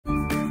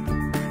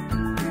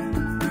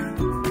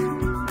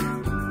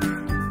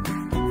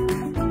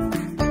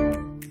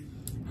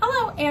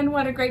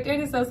everyone. What a great day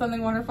to sew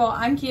something wonderful.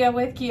 I'm Kia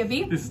with Kia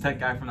B. This is Tech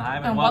Guy from the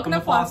Hive, and welcome to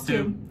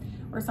Flosstube.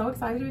 We're so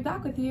excited to be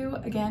back with you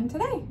again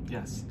today.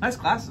 Yes, nice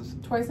glasses.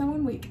 Twice in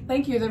 1 week.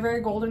 Thank you. They're very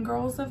golden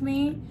girls of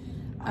me.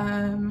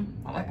 I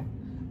like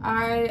them.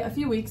 A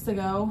few weeks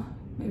ago,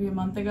 maybe a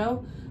month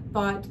ago,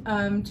 bought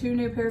 2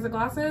 new pairs of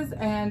glasses,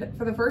 and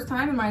for the first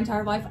time in my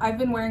entire life, I've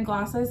been wearing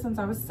glasses since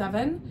I was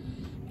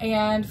 7,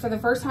 and for the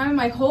first time in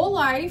my whole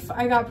life,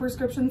 I got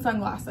prescription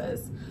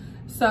sunglasses.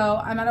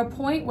 So I'm at a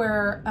point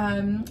where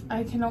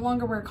I can no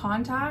longer wear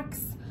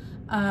contacts.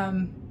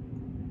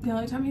 The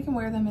only time I can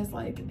wear them is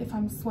like if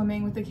I'm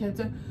swimming with the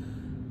kids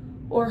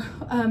or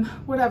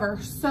whatever.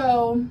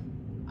 So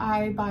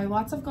I buy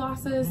lots of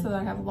glasses so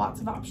that I have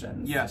lots of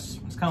options. Yes,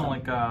 it's kind of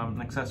like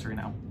an accessory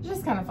now.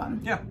 Just kind of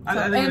fun. Yeah,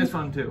 I think it is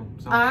fun too.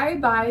 So. I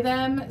buy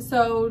them,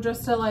 so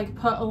just to like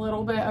put a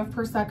little bit of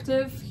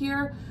perspective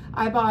here,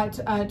 I bought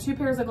 2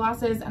 pairs of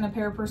glasses and a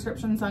pair of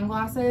prescription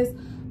sunglasses.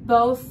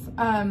 Both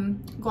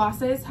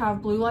glasses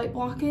have blue light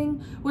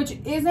blocking, which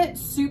isn't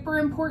super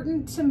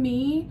important to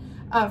me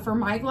for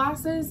my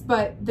glasses,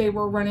 but they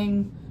were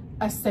running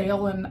a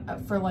sale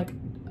and for like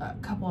a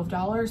couple of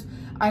dollars.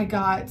 I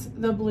got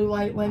the blue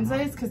light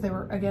lenses because they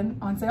were again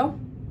on sale.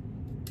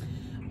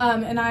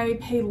 And I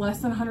paid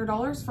less than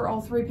 $100 for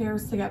all 3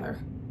 pairs together.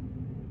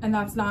 And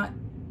that's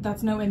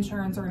no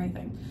insurance or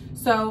anything.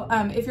 So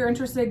if you're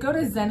interested, go to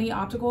JenLee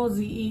Optical,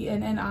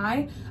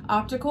 Z-E-N-N-I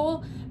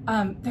Optical.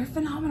 They're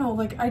phenomenal.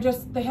 Like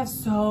they have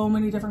so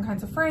many different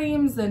kinds of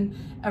frames and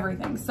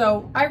everything.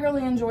 So I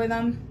really enjoy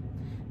them.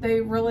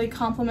 They really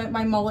complement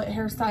my mullet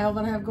hairstyle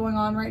that I have going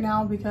on right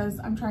now because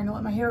I'm trying to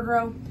let my hair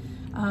grow.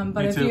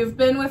 But if you've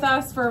been with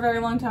us for a very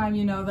long time,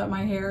 you know that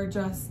my hair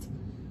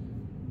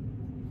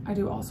I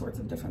do all sorts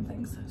of different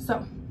things.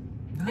 So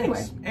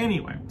nice.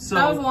 Anyway, so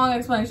that was a long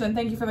explanation.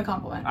 Thank you for the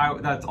compliment.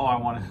 That's all I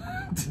wanted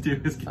to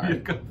do is give you a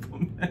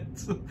compliment.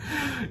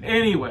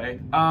 Anyway,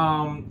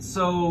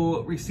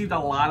 so received a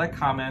lot of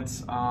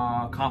comments,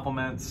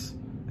 compliments,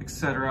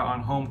 etc.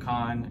 on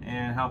HomeCon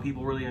and how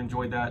people really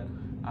enjoyed that,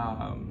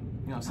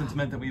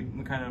 sentiment that we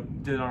kind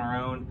of did on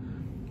our own.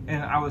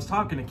 And I was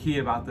talking to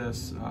Kia about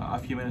this a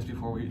few minutes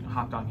before we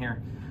hopped on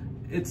here.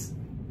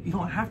 You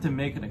don't have to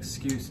make an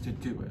excuse to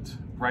do it,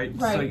 right?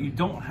 So you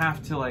don't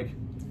have to like.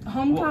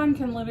 HomeCon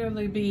can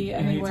literally be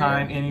anywhere,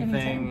 anytime,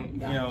 anything.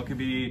 Yeah. You know, it could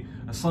be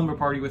a slumber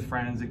party with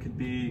friends. It could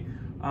be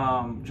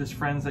just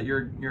friends that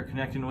you're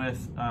connecting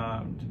with,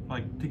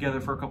 like together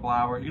for a couple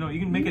hours. You know, you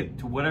can make it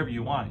to whatever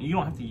you want. You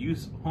don't have to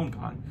use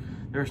HomeCon.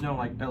 There's no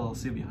like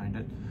LLC behind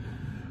it.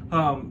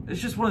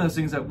 It's just one of those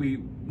things that we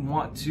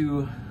want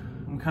to.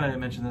 We kind of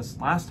mentioned this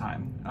last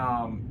time.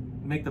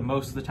 Make the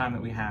most of the time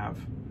that we have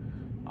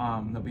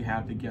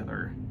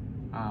together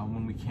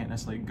when we can't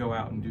necessarily go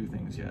out and do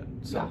things yet.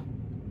 So. Yeah.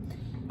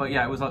 But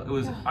yeah, it was.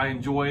 I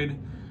enjoyed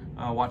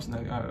watching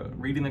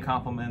reading the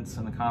compliments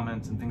and the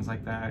comments and things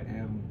like that.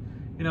 And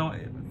you know,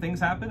 things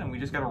happen, and we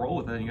just got to roll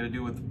with it. And you got to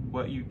do with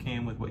what you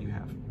can with what you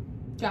have.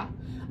 Yeah,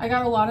 I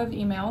got a lot of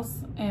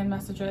emails and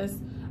messages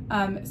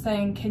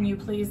saying, "Can you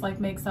please like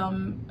make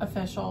some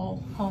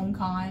official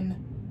HomeCon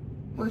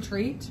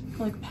retreat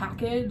like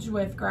package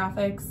with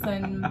graphics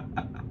and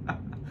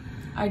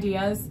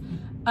ideas?"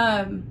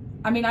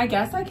 I mean, I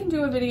guess I can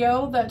do a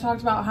video that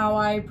talked about how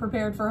I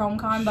prepared for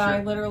HomeCon, but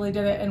I literally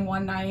did it in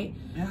one night.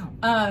 Yeah.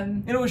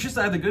 And it was just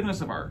out of the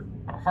goodness of our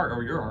heart,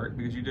 or your heart,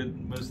 because you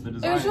did most of the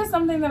design. It was just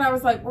something that I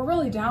was like, we're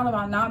really down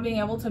about not being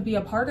able to be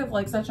a part of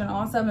like such an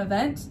awesome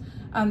event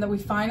that we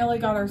finally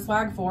got our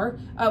swag for.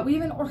 We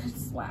even ordered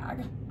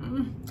swag.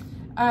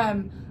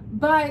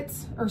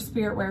 Or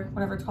spirit wear,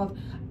 whatever it's called.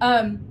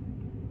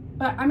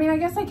 But I mean, I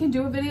guess I can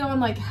do a video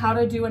on like how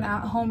to do an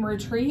at-home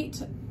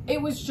retreat. It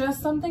was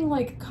just something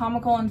like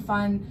comical and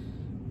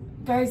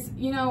fun. Guys,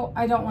 you know,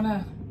 I'm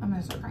gonna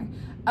start crying.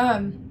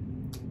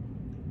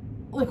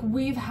 Like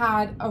we've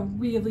had a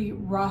really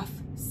rough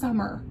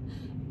summer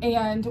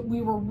and we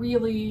were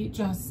really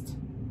just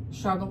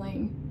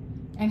struggling,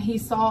 and he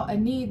saw a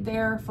need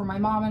there for my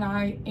mom and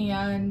I,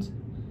 and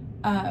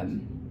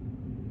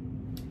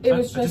it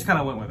was just kind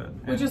of went with it.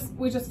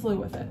 We just flew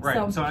with it.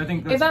 Right. So I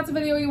think if that's a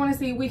video you want to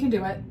see, we can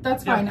do it.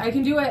 That's fine. I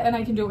can do it, and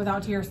I can do it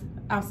without tears.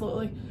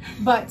 Absolutely.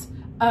 But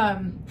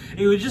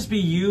it would just be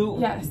you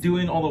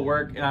doing all the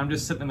work, and I'm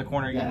just sitting in the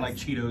corner eating like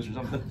Cheetos or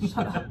something.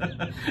 Shut up.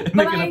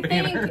 But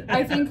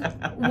I think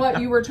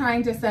what you were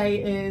trying to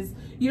say is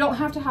you don't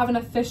have to have an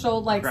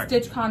official like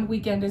StitchCon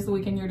weekend is the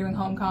weekend you're doing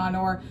HomeCon,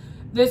 or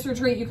this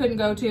retreat you couldn't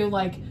go to.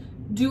 Like,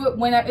 do it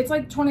whenever. It's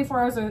like 24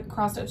 hours of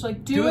cross stitch.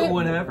 Like do it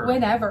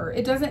whenever.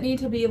 It doesn't need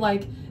to be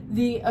like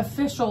the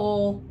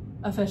official.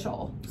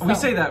 So. We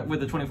say that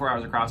with the 24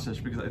 hours of cross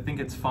stitch because I think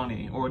it's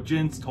funny, or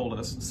Jen's told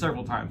us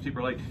several times.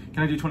 People are like,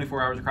 "Can I do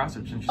 24 hours of cross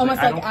stitch?" And she's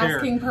almost like, "I don't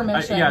asking care."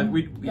 permission.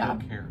 We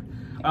don't care.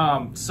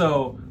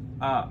 So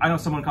I know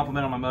someone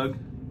complimented on my mug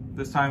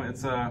this time.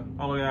 It's oh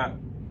look at that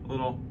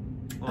little.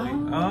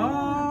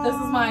 This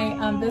is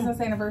my business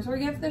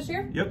anniversary gift this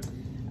year. Yep.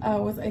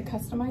 With a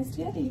customized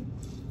Yeti.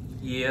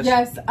 Yes.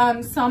 Yes.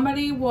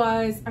 Somebody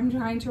was. I'm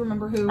trying to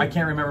remember who. I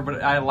can't remember,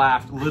 but I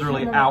laughed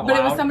literally out loud. But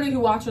it was somebody who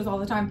watches all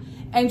the time,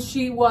 and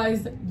she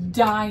was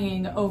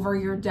dying over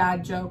your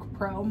Dad Joke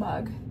Pro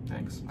mug.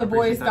 Thanks. The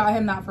boys got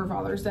him that for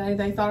Father's Day.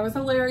 They thought it was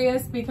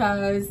hilarious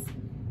because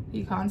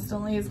he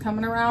constantly is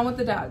coming around with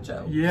the dad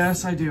joke.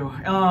 Yes, I do.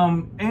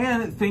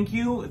 And thank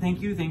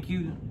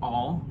you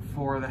all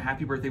for the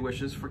happy birthday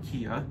wishes for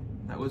Kia.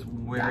 That was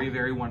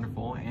very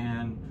wonderful.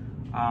 And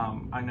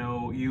I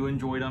know you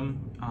enjoyed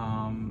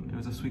them. It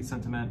was a sweet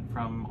sentiment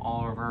from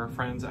all of our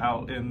friends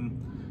out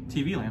in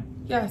TV land.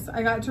 Yes,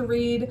 I got to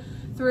read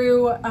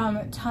through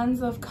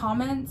tons of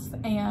comments,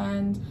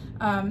 and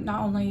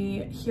not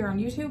only here on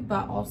YouTube,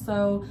 but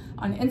also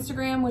on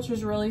Instagram, which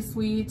was really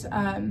sweet.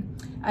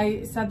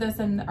 I said this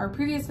in our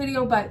previous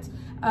video, but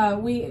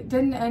we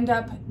didn't end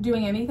up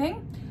doing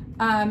anything.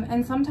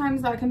 And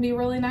sometimes that can be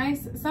really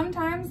nice.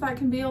 Sometimes that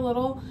can be a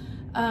little,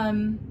 I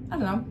don't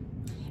know.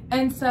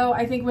 And so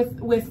I think with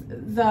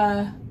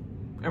the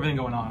everything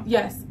going on.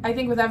 Yes, I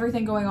think with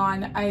everything going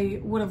on, I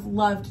would have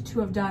loved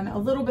to have done a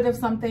little bit of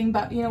something,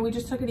 but you know, we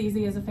just took it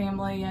easy as a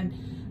family, and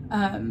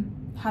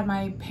had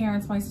my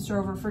parents, my sister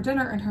over for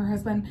dinner, and her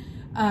husband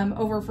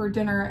over for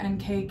dinner and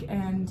cake,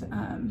 and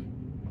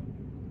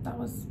that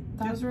was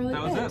really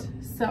it.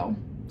 So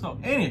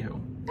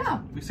anywho, yeah,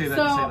 we say that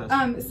to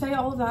say this. Say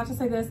all of that to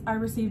say this. I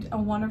received a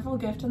wonderful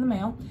gift in the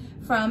mail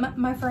from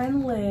my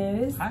friend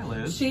Liz. Hi,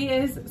 Liz. She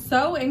is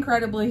so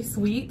incredibly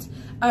sweet.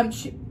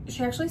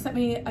 She actually sent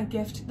me a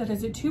gift that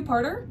is a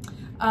two-parter.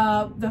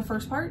 The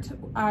first part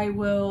I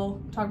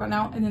will talk about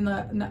now, and then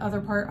the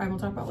other part I will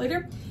talk about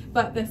later.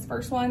 But this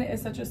first one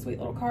is such a sweet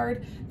little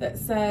card that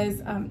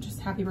says just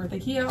happy birthday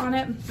Kia on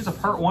it. There's a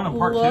part one and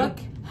part two. Look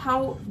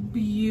how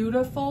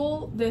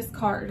beautiful this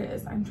card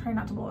is. I'm trying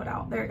not to blow it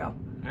out. There you go.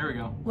 There we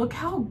go. Look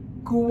how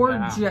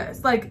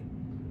gorgeous, like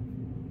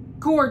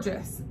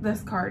gorgeous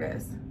this card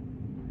is.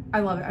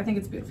 I love it. I think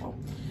it's beautiful.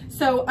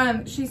 So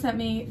she sent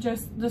me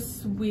just the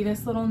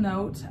sweetest little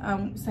note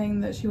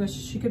saying that she wished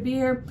she could be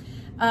here,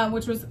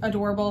 which was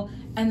adorable.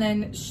 And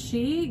then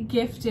she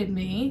gifted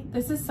me,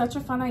 this is such a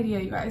fun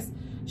idea, you guys.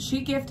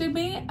 She gifted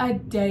me a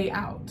day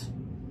out.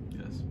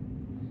 Yes.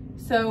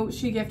 So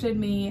she gifted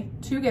me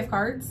 2 gift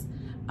cards,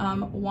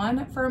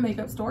 one for a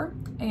makeup store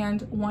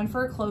and one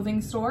for a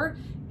clothing store.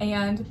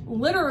 And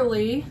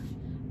literally,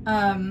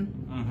 I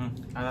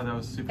thought that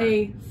was super.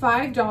 A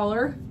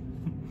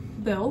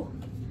 $5 bill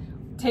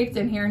taped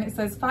in here, and it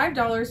says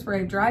 $5 for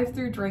a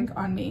drive-through drink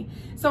on me.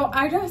 So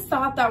I just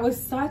thought that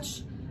was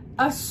such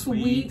a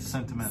sweet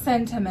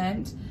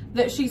sentiment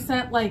that she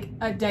sent like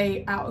a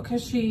day out,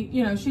 because she,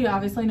 you know, she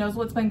obviously knows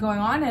what's been going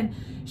on, and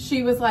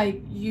she was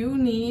like, you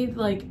need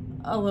like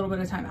a little bit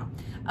of time out.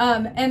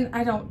 And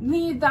I don't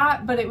need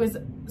that, but it was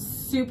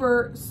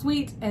super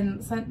sweet,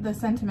 and the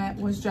sentiment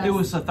was just, it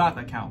was a thought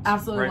that counts.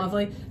 Absolutely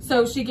lovely.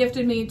 So she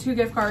gifted me 2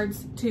 gift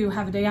cards to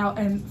have a day out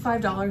and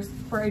 $5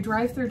 for a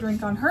drive-through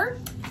drink on her.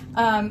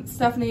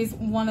 Stephanie's,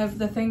 one of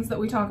the things that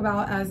we talk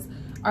about as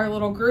our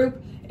little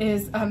group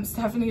is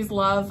Stephanie's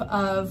love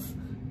of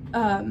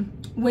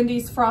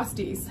Wendy's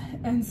Frosties,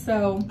 and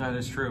so that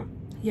is true.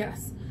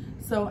 Yes,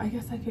 so I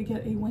guess I could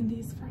get a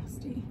Wendy's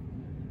Frosty.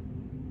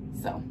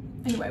 So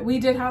anyway, we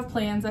did have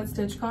plans at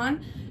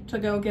StitchCon to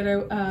go get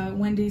a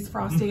Wendy's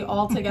Frosty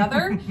all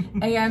together,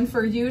 and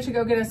for you to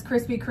go get us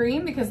Krispy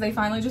Kreme, because they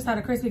finally just had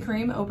a Krispy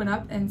Kreme open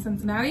up in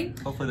Cincinnati.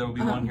 Hopefully there will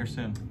be one here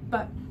soon.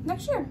 But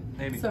next year.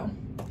 Maybe. So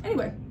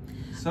anyway.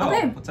 So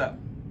okay. What's up?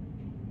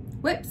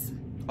 Whips.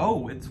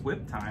 Oh, it's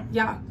whip time.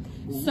 Yeah.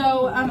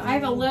 So I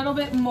have a little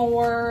bit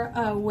more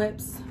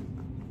whips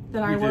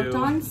that I worked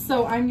on.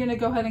 So I'm going to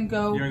go ahead and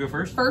go. You want to go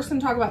first? First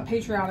and talk about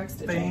patriotic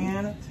stitching.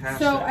 Fantastic.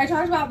 So I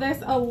talked about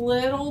this a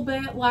little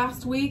bit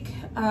last week,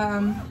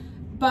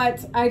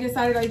 but I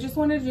decided I just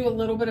wanted to do a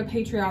little bit of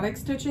patriotic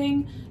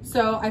stitching.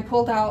 So I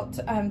pulled out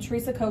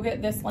Teresa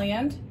Kogut, This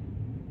Land.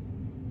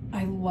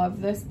 I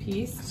love this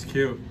piece. It's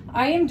cute.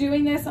 I am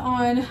doing this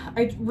on,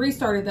 I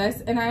restarted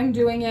this, and I'm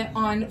doing it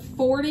on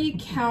 40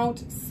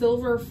 count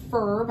silver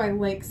fur by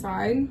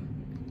Lakeside.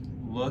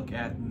 Look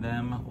at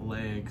them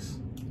legs.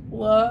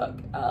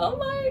 Look, oh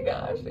my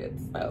gosh,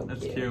 it's so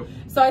That's cute.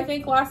 So I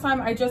think last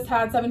time I just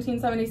had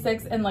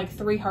 1776 and like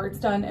 3 hearts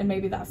done, and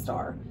maybe that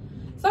star.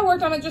 So I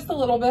worked on it just a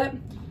little bit.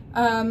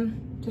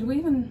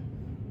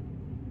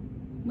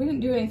 We didn't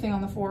do anything on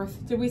the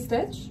 4th. Did we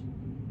stitch?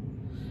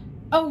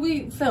 Oh,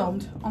 we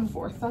filmed on the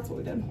 4th. That's what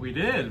we did. We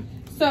did.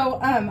 So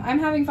I'm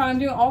having fun. I'm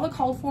doing all the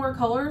called for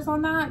colors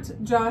on that,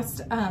 just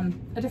a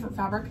different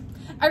fabric.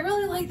 I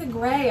really like the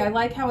gray. I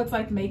like how it's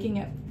like making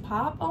it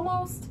pop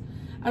almost.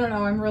 I don't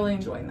know. I'm really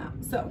enjoying that.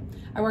 So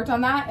I worked on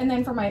that. And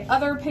then for my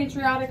other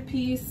patriotic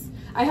piece,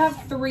 I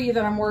have 3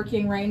 that I'm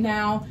working right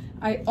now.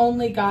 I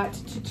only got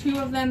to 2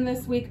 of them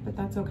this week, but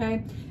that's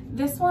okay.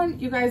 This one,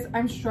 you guys,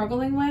 I'm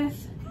struggling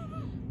with.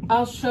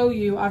 I'll show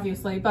you,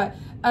 obviously, but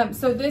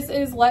so this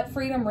is Let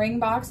Freedom Ring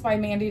Box by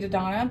Mandy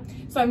Dodonna.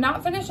 So I'm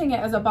not finishing it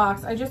as a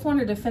box. I just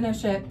wanted to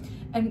finish it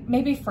and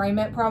maybe frame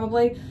it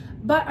probably,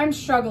 but I'm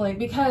struggling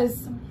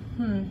because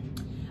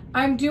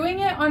I'm doing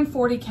it on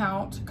 40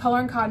 count, color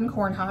and cotton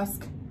corn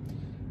husk,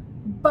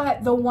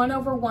 but the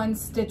 1/1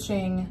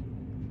 stitching,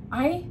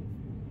 I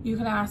you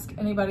can ask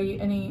anybody,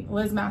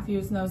 Liz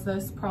Mathews knows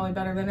this probably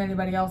better than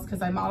anybody else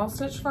because I model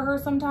stitch for her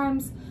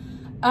sometimes.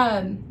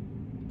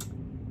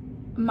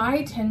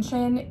 My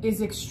tension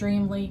is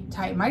extremely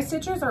tight. My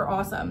stitches are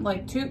awesome.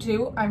 Like toot,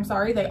 I'm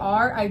sorry, they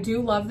are. I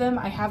do love them.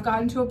 I have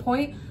gotten to a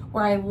point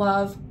where I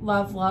love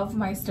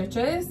my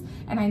stitches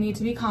and I need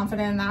to be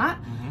confident in that.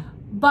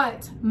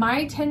 But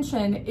my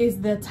tension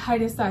is the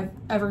tightest I've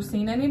ever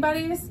seen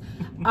anybody's.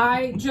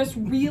 I just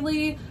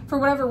really, for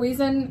whatever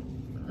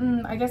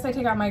reason, I guess I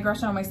take out my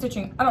aggression on my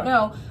stitching. I don't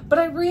know, but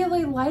I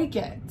really like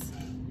it.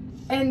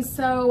 And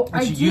so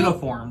I do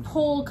uniform.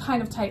 Pull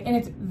kind of tight, and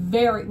it's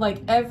very,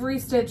 like every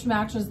stitch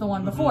matches the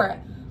one before it.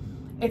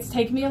 It's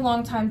taken me a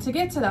long time to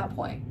get to that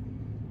point.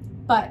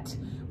 But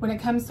when it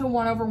comes to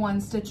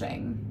 1/1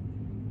 stitching.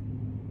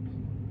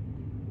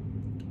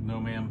 No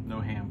ma'am, no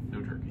ham,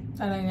 no turkey.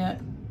 That ain't it.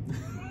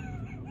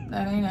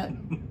 That ain't it.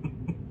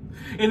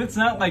 And it's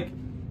not like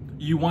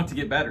you want to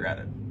get better at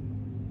it.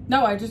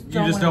 No, I just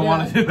don't. You just don't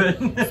want to do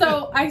it.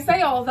 So I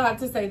say all of that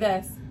to say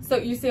this. So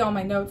you see all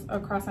my notes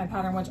across my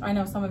pattern, which I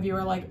know some of you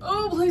are like,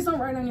 oh, please don't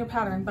write on your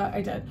pattern, but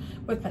I did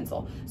with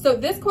pencil. So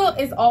this quilt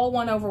is all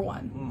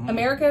 1/1.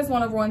 America is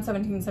 1/1,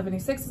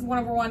 1776 is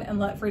 1/1, and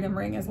Let Freedom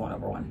Ring is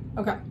 1/1.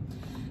 Okay.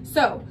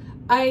 So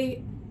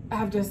I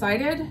have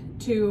decided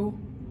to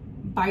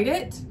bite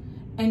it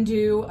and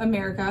do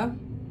America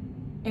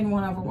in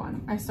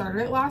 1/1. I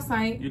started it last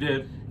night. You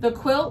did. The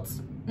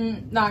quilt,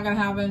 not gonna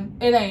happen.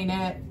 It ain't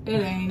it.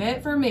 It ain't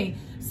it for me.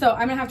 So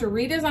I'm gonna have to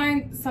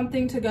redesign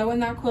something to go in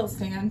that quilt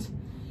stand.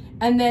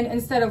 And then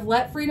instead of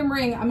Let Freedom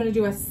Ring, I'm gonna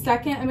do a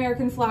second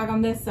American flag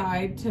on this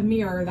side to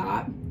mirror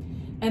that.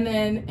 And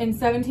then in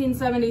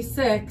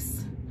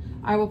 1776,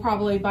 I will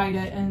probably bite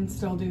it and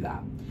still do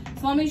that.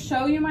 So let me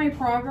show you my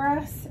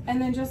progress.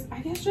 And then I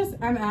guess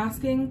I'm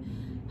asking,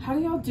 how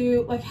do y'all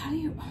do, like, how do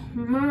you,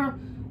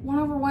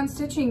 1/1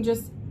 stitching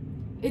just,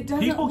 it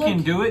doesn't People look,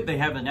 can do it. They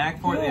have the knack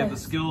for it. They have the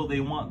skill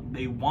they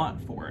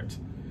want for it.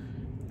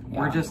 Yeah.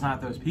 We're just not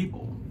those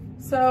people.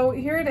 So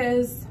here it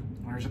is.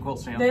 There's a quilt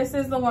stand. This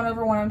is the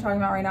 1/1 I'm talking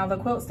about right now. The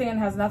quilt stand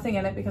has nothing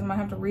in it because I'm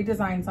gonna have to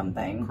redesign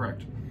something.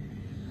 Correct.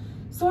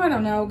 So I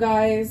don't know,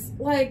 guys.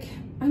 Like,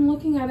 I'm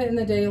looking at it in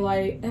the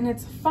daylight and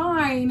it's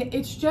fine.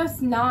 It's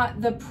just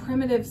not the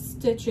primitive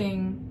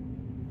stitching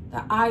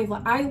that I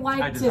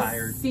like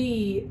to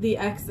see the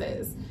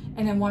X's.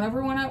 And in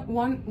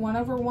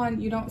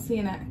 1/1, you don't see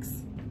an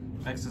X.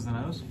 X's and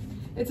O's?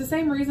 It's the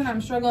same reason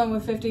I'm struggling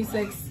with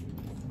 56,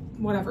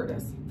 whatever it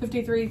is,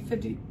 53,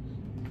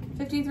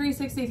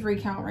 63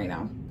 count right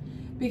now.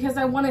 Because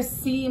I want to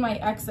see my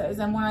X's,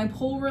 and when I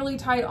pull really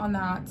tight on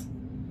that,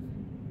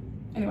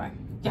 anyway,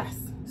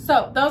 yes.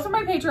 So those are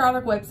my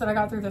patriotic whips that I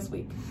got through this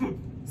week.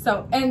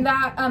 So, and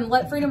that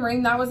Let Freedom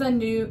Ring, that was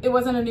it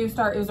wasn't a new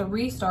start, it was a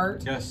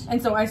restart. Yes.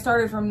 And so I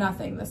started from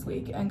nothing this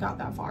week and got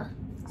that far.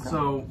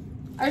 So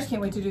I just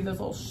can't wait to do this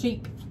little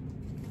chic.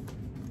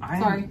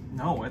 Sorry.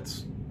 No,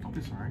 don't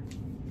be sorry.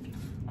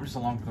 I'm just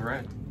along for the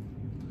ride.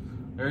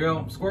 There you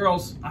go,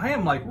 squirrels. I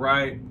am like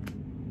right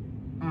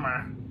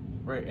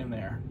in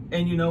there.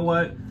 And you know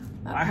what?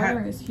 That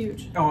pattern is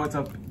huge. Oh, it's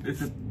a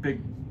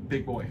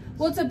big boy.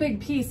 Well, it's a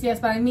big piece, yes,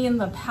 but I mean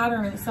the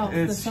pattern itself.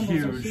 It's the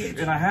symbols are huge.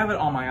 And I have it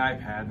on my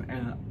iPad,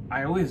 and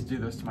I always do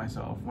this to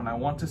myself. When I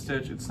want to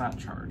stitch, it's not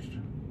charged.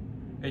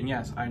 And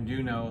yes, I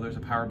do know there's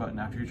a power button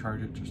after you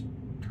charge it, just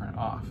turn it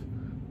off.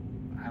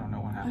 I don't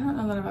know what happened. I don't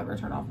know that I've ever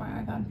turned off my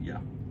iPad.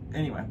 Yeah.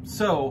 Anyway,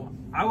 so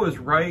I was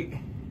right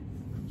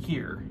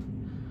here.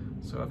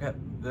 So I've got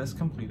this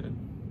completed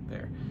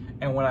there.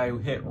 And when I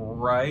hit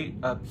right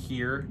up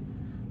here,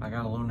 I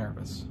got a little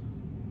nervous.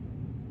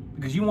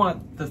 Because you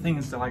want the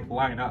things to like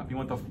line up. You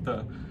want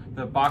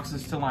the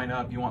boxes to line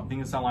up. You want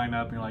things to line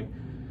up. And you're like,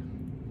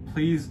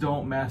 please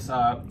don't mess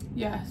up.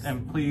 Yes.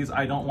 And please,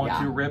 I don't want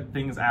to rip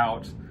things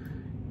out.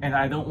 And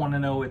I don't want to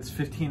know it's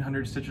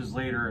 1,500 stitches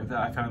later that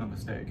I found a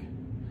mistake.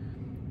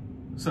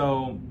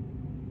 So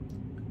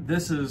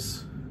this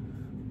is,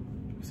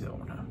 let me see that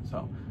one more time.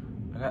 So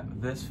I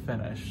got this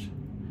finished,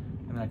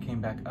 and then I came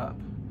back up.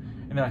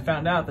 And then I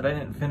found out that I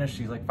didn't finish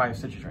these like 5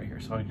 stitches right here.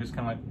 So I just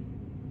kind of like,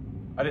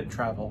 I didn't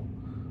travel,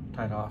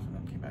 tied off, and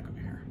then came back over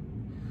here.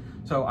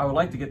 So I would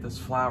like to get this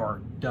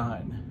flower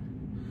done.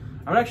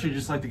 I would actually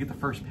just like to get the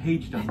first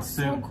page done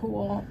soon. So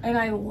cool. And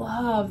I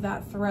love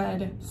that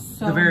thread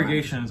so much. The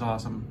variegation is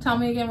awesome. Tell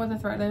me again what the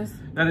thread is.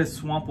 That is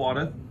Swamp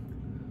Water.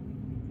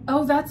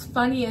 Oh, that's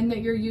funny, and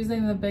that you're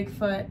using the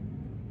Bigfoot.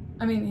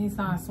 I mean, he's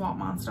not a swamp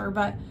monster,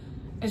 but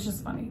it's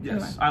just funny.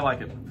 Yes, anyway. I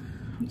like it.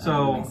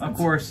 So, of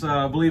course,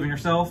 Believe in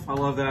Yourself. I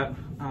love that.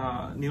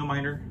 Needle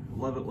minder.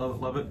 Love it, love it,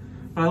 love it.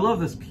 But I love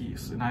this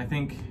piece, and I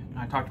think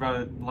I talked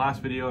about it in the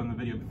last video and the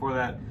video before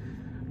that,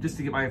 just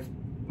to get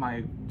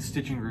my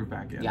stitching groove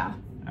back in. Yeah.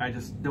 I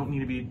just don't need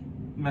to be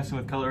messing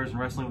with colors and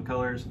wrestling with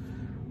colors.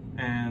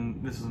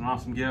 And this is an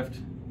awesome gift,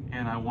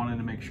 and I wanted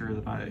to make sure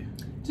that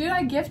Dude,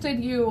 I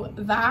gifted you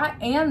that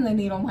and the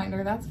needle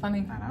minder. That's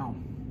funny. I know.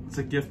 It's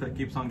a gift that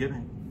keeps on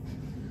giving.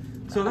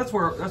 So that's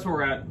where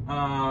we're at.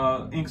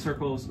 Ink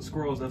Circles,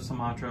 Squirrels of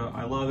Sumatra.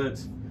 I love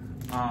it.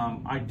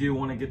 I do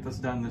want to get this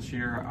done this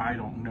year. I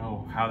don't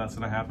know how that's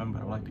going to happen,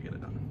 but I would like to get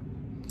it done.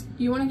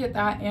 You want to get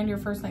that and your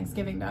first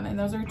Thanksgiving done, and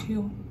those are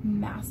two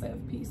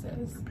massive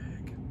pieces. They're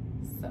big.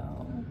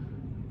 So.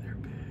 They're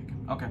big.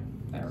 Okay.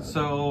 Really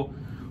so,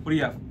 what do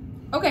you have?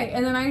 Okay,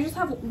 and then I just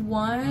have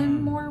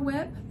one more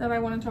whip that I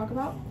want to talk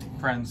about.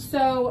 Friends.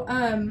 So,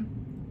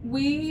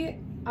 we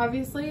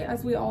obviously,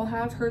 as we all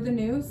have, heard the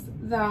news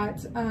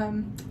that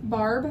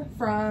Barb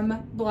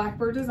from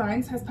Blackbird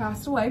Designs has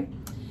passed away.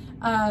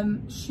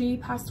 She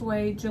passed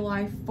away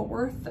July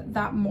 4th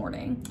that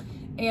morning.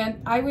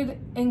 And I would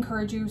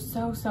encourage you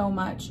so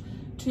much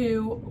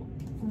to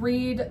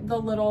read the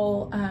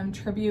little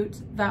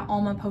tribute that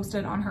Alma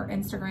posted on her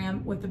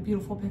Instagram with the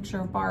beautiful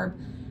picture of Barb.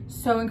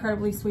 So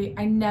incredibly sweet.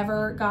 I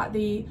never got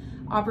the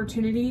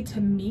opportunity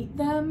to meet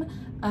them,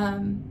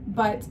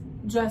 but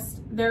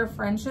just their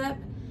friendship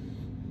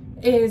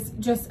is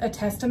just a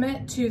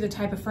testament to the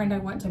type of friend I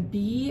want to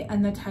be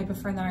and the type of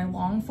friend that I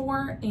long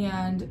for.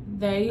 And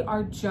they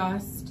are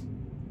just,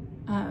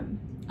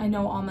 I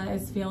know Alma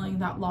is feeling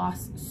that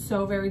loss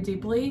so very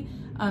deeply,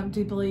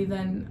 deeply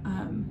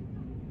than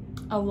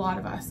a lot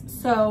of us.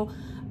 So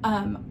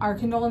our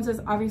condolences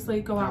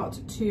obviously go out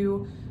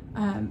to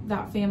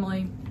that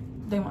family.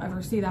 They won't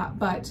ever see that,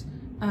 but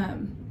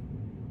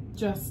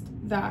just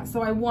that.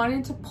 So I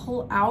wanted to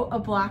pull out a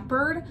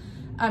Blackbird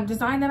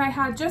design that I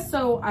had just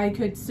so I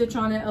could stitch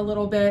on it a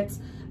little bit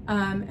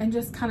and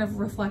just kind of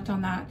reflect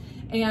on that.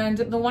 And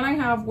the one I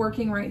have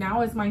working right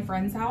now is my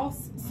friend's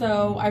house.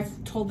 So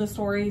I've told the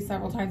story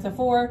several times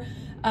before,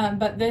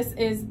 but this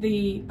is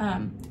the,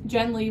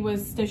 JenLee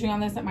was stitching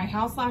on this at my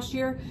house last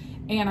year.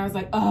 And I was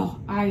like, oh,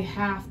 I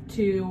have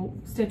to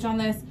stitch on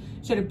this.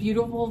 She had a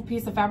beautiful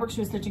piece of fabric she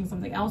was stitching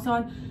something else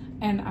on.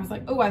 And I was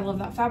like, oh, I love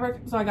that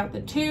fabric. So I got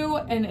the two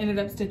and ended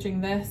up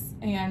stitching this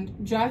and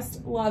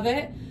just love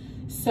it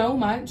so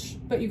much.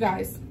 But you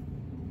guys,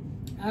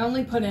 I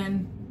only put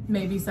in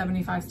maybe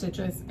 75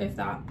 stitches, if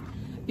that,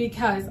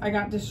 because I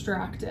got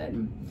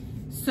distracted.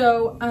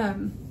 So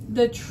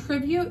the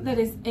tribute that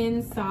is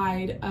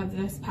inside of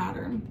this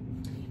pattern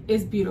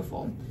is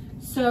beautiful.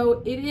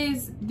 So it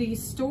is the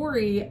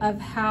story of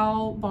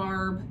how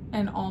Barb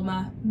and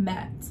Alma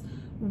met.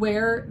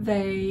 Where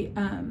they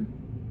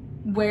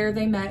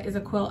met is a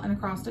quilt and a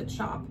cross stitch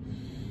shop.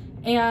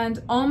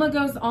 And Alma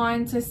goes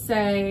on to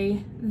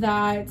say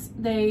that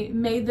they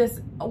made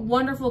this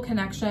wonderful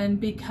connection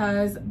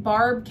because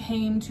Barb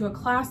came to a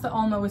class that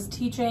Alma was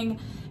teaching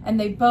and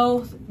they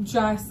both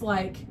just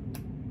like...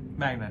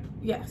 Magnet.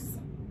 Yes.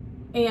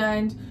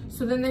 And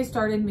so then they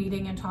started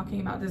meeting and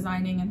talking about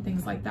designing and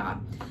things like that.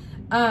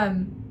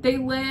 They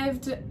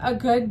lived a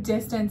good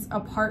distance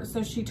apart.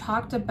 So she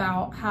talked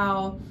about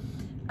how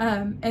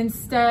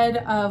instead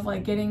of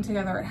like getting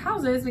together at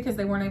houses because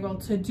they weren't able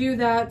to do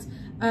that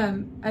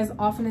as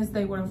often as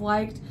they would have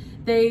liked,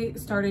 they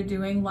started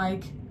doing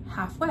like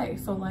halfway.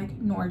 So like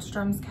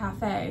Nordstrom's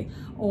Cafe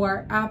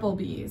or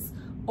Applebee's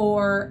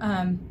or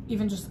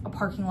even just a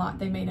parking lot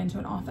they made into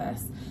an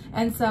office.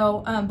 And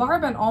so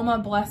Barb and Alma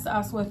blessed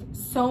us with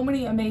so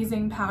many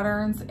amazing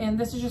patterns. And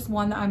this is just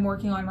one that I'm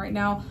working on right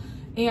now.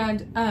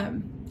 And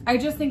I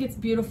just think it's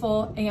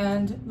beautiful.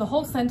 And the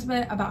whole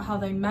sentiment about how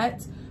they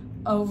met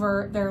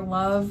over their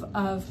love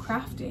of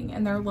crafting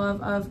and their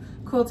love of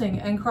quilting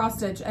and cross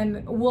stitch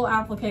and wool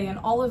applique and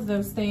all of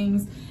those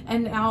things.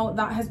 And now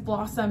that has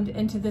blossomed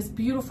into this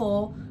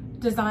beautiful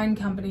design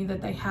company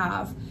that they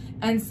have.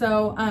 And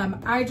so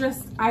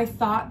I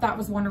thought that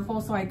was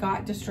wonderful. So I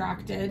got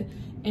distracted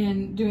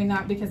in doing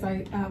that because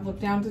I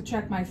looked down to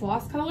check my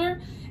floss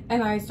color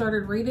and I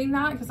started reading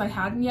that because I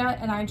hadn't yet.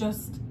 And I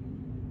just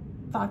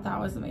thought that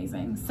was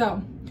amazing.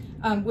 So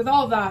with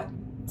all of that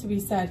to be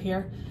said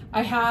here,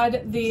 I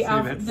had the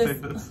I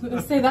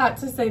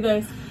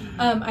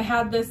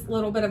had this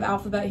little bit of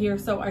alphabet here,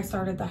 so I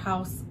started the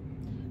house.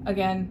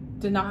 Again,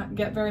 did not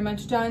get very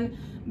much done,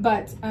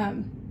 but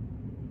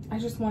I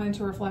just wanted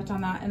to reflect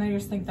on that, and I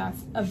just think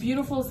that's a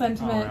beautiful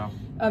sentiment,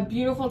 a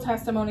beautiful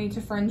testimony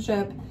to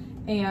friendship,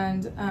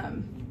 and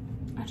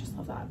I just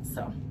love that.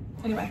 So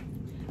anyway,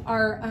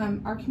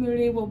 our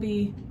community will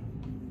be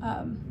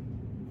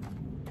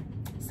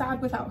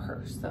sad without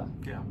her. So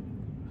yeah,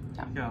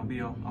 it'll be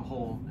a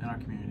hole in our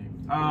community.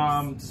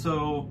 Yes.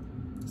 So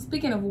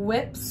speaking of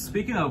whips,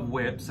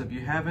 if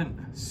you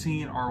haven't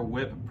seen our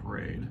whip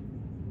parade,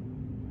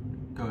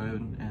 go ahead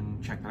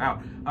and check that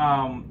out.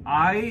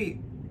 I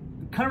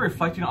kind of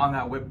reflecting on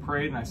that whip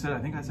parade, and I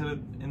think I said it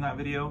in that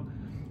video,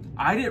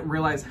 I didn't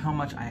realize how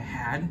much I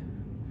had,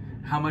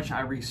 how much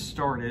I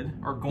restarted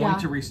or going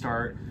to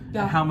restart,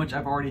 and how much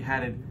I've already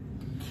had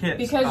kits.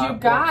 Because you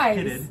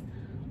guys,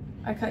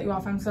 I cut you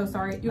off, I'm so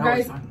sorry. You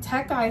guys,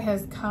 Tech Guy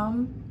has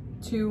come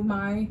to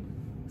my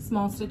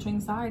small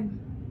stitching side.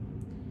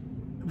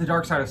 The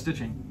dark side of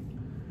stitching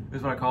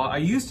is what I call it. I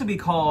used to be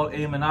called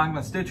a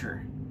monogamous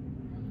stitcher.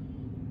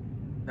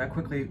 That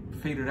quickly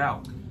faded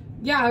out.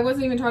 Yeah, I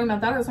wasn't even talking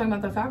about that. I was talking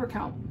about the fabric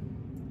count.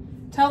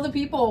 Tell the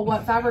people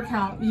what fabric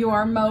count you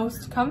are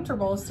most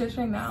comfortable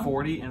stitching now.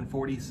 40 and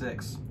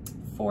 46.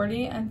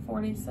 40 and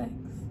 46.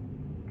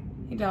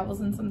 He dabbles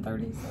in some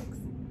 36.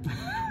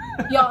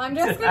 Y'all, I'm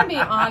just gonna be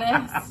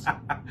honest.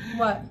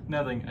 What?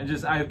 Nothing.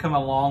 I've come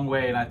a long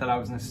way, and I thought I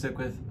was gonna stick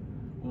with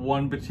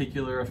one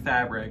particular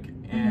fabric,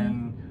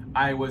 and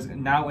I was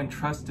now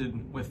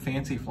entrusted with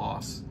fancy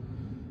floss.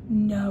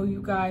 No,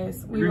 you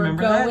guys, we were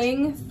Remember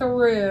going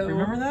through.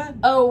 Remember that?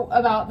 Oh,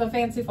 about the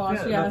fancy floss.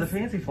 Yeah, yes. about the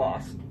fancy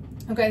floss.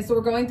 Okay, so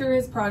we're going through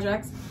his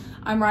projects.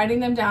 I'm writing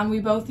them down. We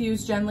both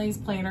use JenLee's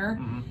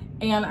planner,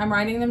 and I'm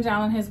writing them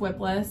down on his whip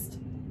list,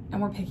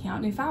 and we're picking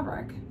out new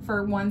fabric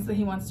for ones that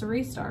he wants to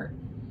restart.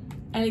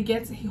 And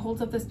he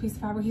holds up this piece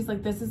of fabric. He's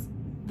like, this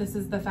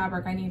is the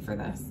fabric I need for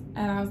this.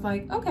 And I was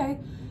like, okay.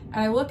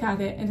 And I look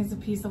at it, and it's a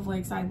piece of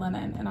Lakeside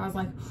linen. And I was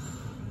like,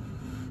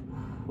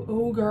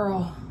 oh,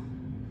 girl.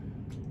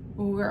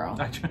 Oh, girl.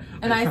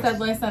 And I said,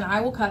 listen,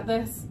 I will cut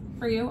this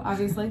for you,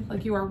 obviously.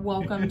 Like, you are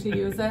welcome to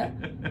use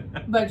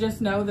it. But just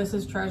know this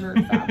is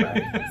treasured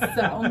fabric.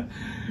 So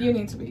you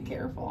need to be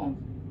careful.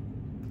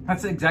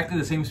 That's exactly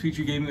the same speech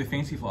you gave me with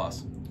fancy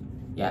floss.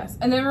 Yes.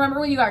 And then remember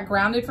when you got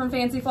grounded from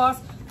fancy floss?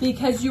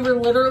 Because you were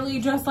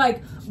literally just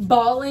like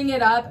balling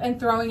it up and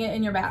throwing it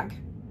in your bag.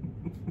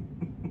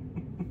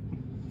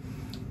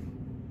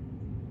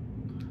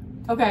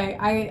 Okay,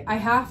 I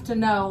have to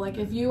know, like,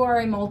 if you are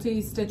a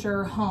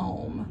multi-stitcher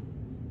home,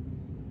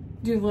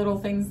 do little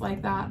things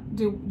like that?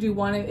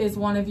 Is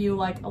one of you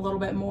like a little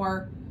bit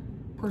more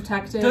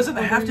protective? Doesn't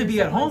have to be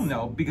at home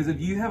though, because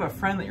if you have a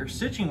friend that you're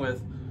stitching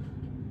with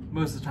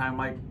most of the time,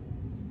 like,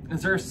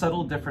 is there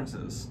subtle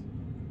differences?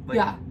 Like,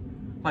 yeah.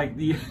 Like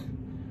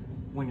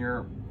when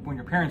your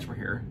parents were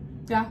here.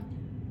 Yeah.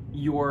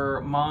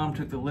 Your mom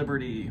took the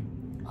liberty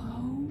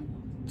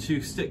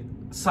to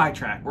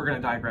sidetrack. We're gonna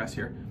digress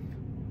here.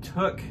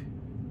 Took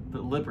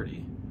the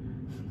liberty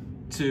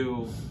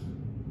to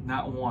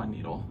not one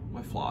needle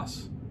with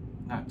floss,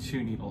 not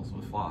 2 needles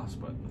with floss,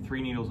 but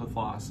 3 needles with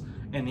floss,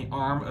 and the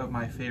arm of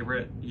my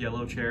favorite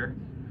yellow chair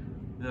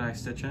that I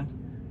stitch in.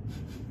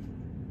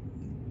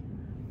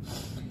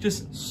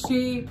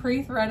 She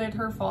pre-threaded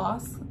her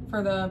floss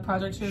for the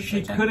project she was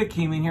stitching. She could have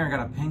came in here and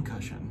got a pin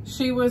cushion.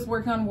 She was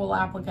working on wool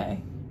applique,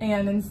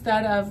 and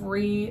instead of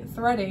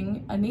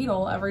re-threading a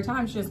needle every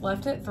time, she just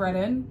left it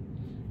threaded,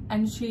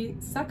 and she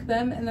stuck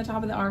them in the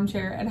top of the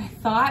armchair. And I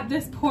thought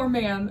this poor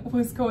man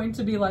was going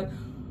to be like,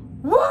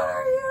 what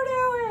are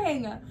you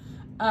doing?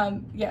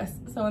 Yes,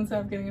 so instead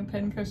of getting a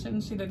pin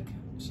cushion, she did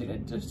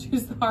just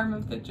use the arm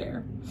of the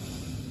chair.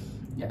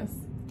 Yes.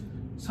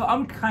 So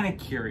I'm kind of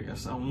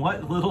curious on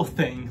what little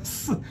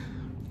things.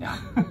 Yeah.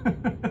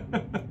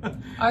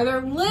 Are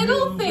there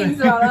little things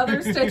about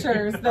other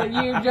stitchers that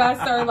you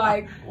just are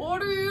like,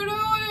 what are you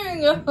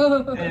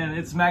doing? And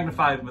it's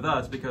magnified with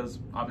us because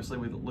obviously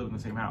we live in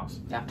the same house.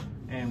 Yeah.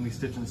 And we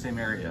stitch in the same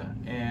area.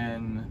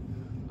 And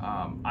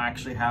I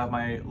actually have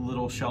my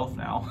little shelf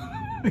now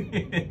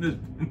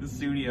in the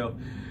studio.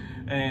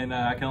 And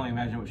I can only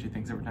imagine what she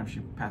thinks every time she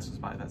passes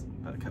by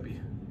that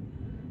cubby.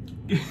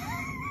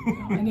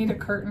 I need a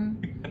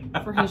curtain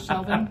for his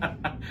shelving.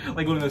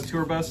 Like one of those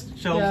tour bus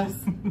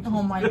shelves? Yes.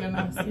 Oh my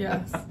goodness,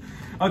 yes.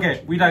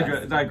 Okay, we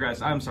digress.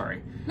 I'm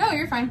sorry. No,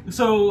 you're fine.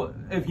 So,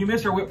 if you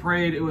missed our whip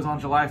parade, it was on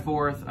July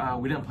 4th.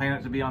 We didn't plan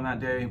it to be on that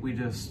day. We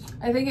just...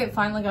 I think it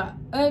finally got...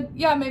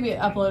 yeah, maybe it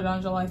uploaded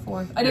on July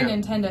 4th. I didn't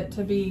intend it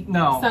to be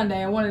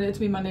Sunday. I wanted it to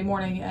be Monday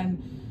morning,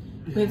 and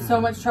we had so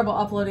much trouble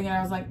uploading it.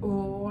 I was like,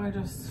 oh, I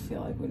just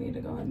feel like we need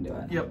to go ahead and do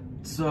it. Yep.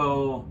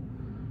 So...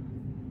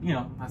 you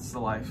know, that's the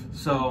life.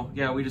 So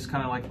yeah, we just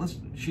kind of like,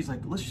 she's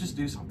like, let's just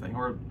do something.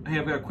 Or, hey,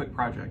 I've got a quick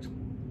project.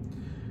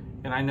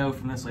 And I know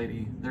from this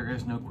lady, there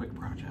is no quick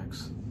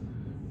projects.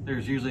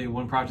 There's usually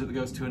one project that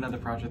goes to another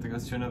project, that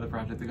goes to another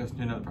project, that goes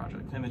to another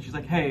project. And then she's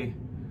like, hey.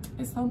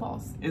 It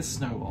snowballs. It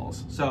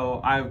snowballs.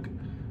 So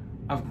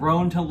I've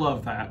grown to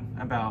love that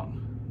about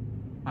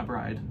my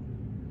bride.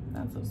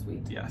 That's so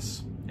sweet.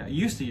 Yes. Yeah, it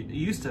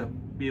used to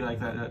be like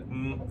that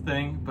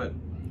thing, but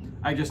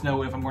I just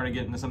know if I'm going to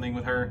get into something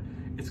with her,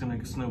 it's going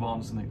to snowball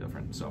into something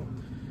different. So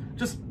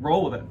just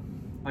roll with it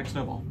like a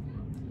snowball.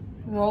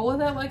 Roll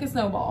with it like a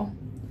snowball.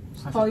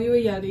 Call you a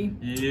Yeti.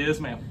 Yes,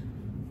 ma'am.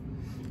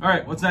 All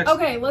right, what's next?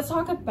 Okay, let's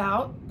talk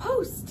about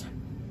post.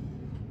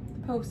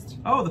 Post.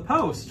 Oh, the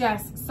post.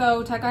 Yes,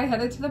 so Tech I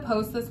headed to the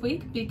post this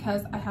week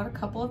because I had a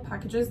couple of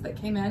packages that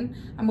came in.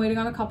 I'm waiting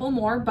on a couple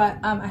more, but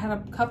I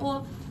have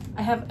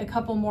a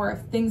couple more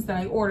of things that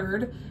I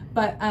ordered.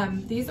 But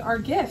these are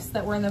gifts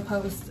that were in the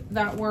post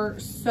that were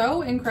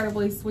so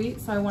incredibly sweet.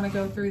 So I want to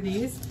go through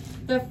these.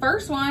 The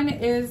first one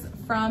is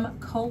from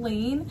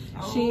Colleen.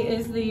 Oh. She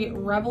is the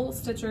Rebel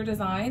Stitcher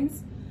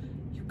Designs.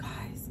 You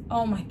guys,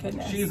 oh my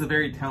goodness. She's a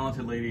very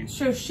talented lady.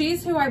 So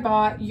she's who I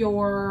bought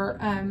your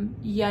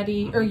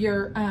Yeti or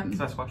your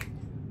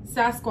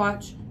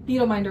Sasquatch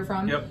needle minder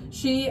from. Yep.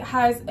 She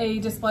has a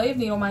display of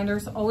needle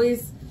minders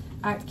always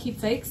at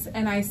Keepsakes,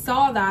 and I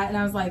saw that and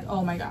I was like,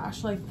 oh my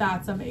gosh, like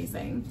that's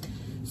amazing.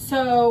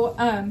 So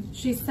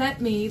she sent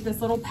me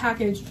this little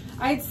package.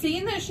 I had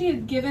seen that she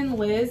had given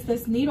Liz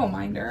this needle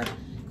minder.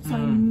 So I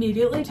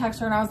immediately texted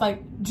her and I was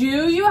like, do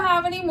you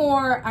have any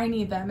more? I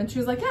need them. And she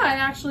was like, yeah, I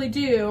actually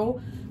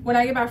do. when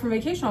I get back from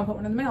vacation, I'll put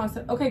one in the mail. I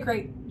said, okay,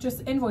 great.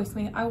 Just invoice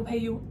me. I will pay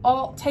you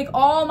take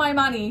all my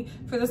money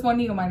for this one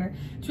needle minder.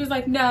 She was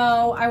like,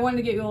 no, I wanted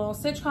to get you a little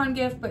StitchCon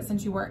gift, but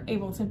since you weren't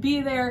able to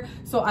be there,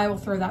 so I will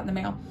throw that in the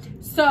mail.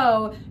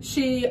 So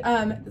she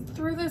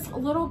threw this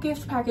little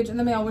gift package in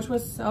the mail, which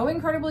was so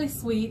incredibly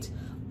sweet,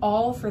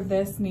 all for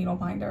this needle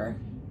minder.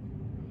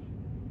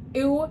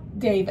 Ew,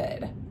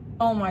 David.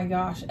 Oh my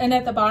gosh. And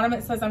at the bottom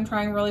it says, I'm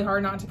trying really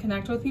hard not to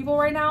connect with people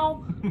right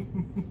now.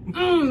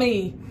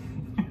 Me.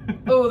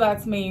 Oh,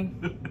 that's me.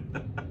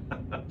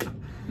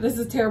 This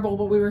is terrible,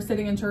 but we were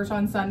sitting in church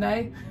on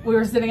Sunday. We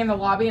were sitting in the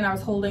lobby and I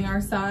was holding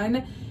our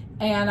son.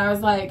 And I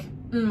was like,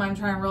 I'm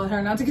trying really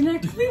hard not to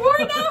connect with people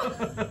right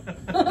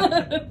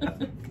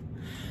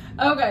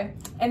now. Okay.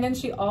 And then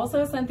she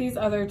also sent these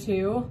other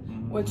two,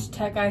 which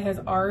Tech Guy has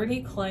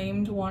already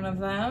claimed one of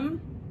them.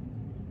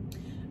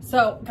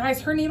 So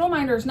guys, her needle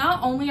minders,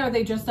 not only are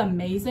they just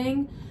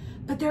amazing,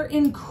 but they're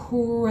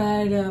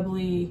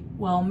incredibly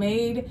well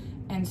made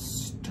and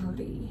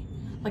sturdy.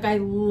 Like, I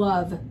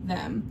love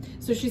them.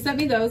 So she sent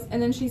me those,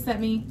 and then she sent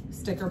me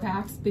sticker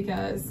packs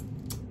because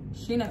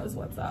she knows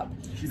what's up.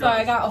 So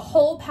I got a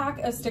whole pack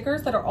of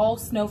stickers that are all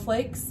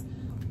snowflakes.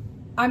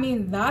 I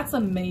mean, that's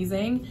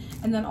amazing.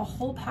 And then a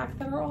whole pack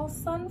that are all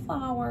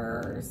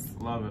sunflowers.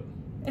 Love it.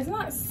 Isn't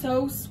that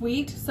so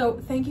sweet? So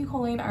thank you,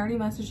 Colleen. I already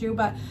messaged you,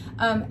 but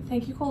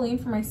thank you, Colleen,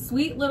 for my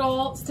sweet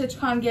little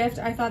StitchCon gift.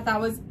 I thought that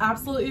was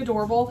absolutely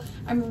adorable.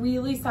 I'm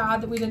really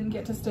sad that we didn't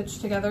get to stitch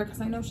together because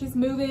I know she's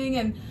moving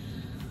and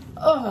she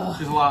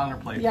has a lot on her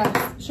plate.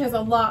 Yeah, she has a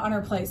lot on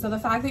her plate. So the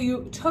fact that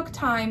you took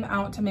time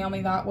out to mail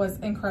me that was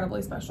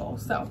incredibly special.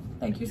 So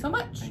thank you so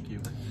much. Thank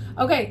you.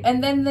 Okay,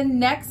 and then the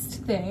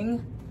next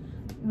thing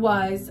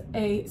was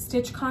a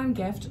StitchCon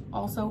gift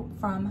also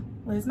from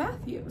Liz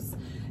Mathews.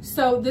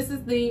 So this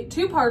is the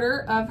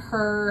two-parter of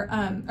her,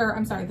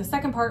 the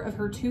second part of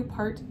her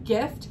two-part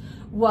gift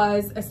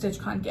was a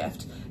StitchCon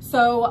gift.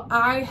 So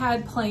I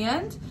had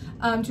planned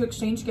to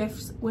exchange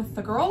gifts with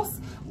the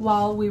girls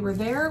while we were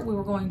there. We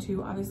were going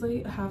to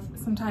obviously have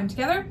some time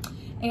together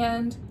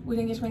and we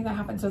didn't get to make that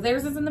happen. So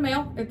theirs is in the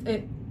mail.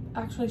 It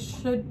actually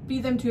should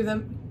be to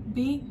them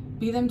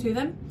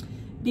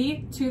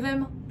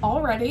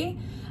already.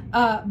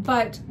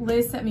 But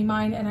Liz sent me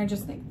mine and I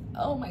just think,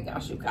 oh my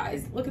gosh, you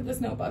guys, look at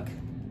this notebook.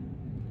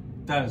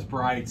 That is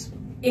bright.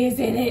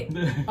 Isn't it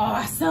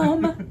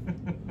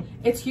awesome?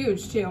 It's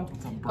huge too.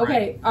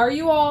 Okay, are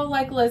you all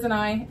like Liz and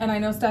I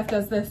know Steph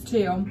does this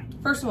too.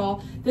 First of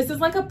all, this is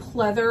like a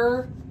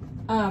pleather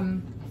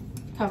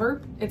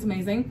cover. It's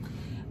amazing.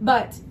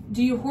 But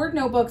do you hoard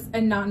notebooks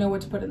and not know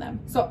what to put in them?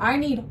 So I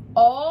need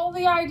all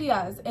the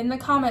ideas in the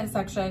comment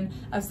section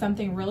of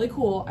something really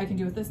cool I can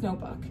do with this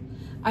notebook.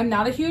 I'm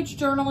not a huge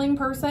journaling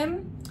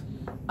person.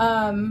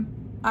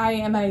 I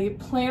am a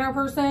planner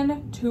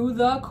person to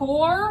the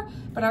core,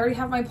 but I already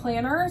have my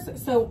planners.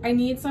 So I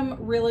need some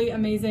really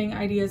amazing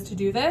ideas to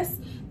do this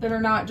that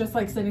are not just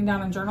like sitting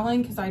down and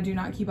journaling because I do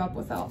not keep up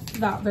with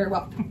that very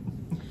well.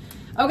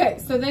 Okay,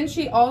 so then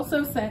she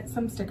also sent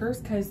some stickers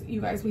because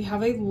you guys, we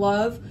have a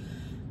love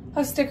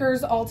of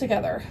stickers all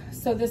together.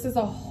 So this is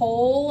a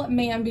whole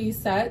Mambi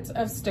set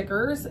of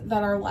stickers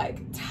that are like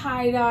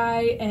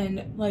tie-dye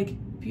and like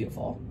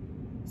beautiful.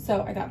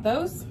 So I got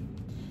those.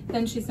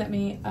 Then she sent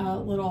me a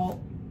little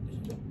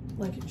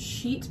like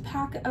sheet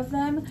pack of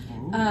them.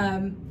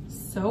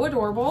 So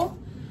adorable.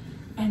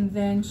 And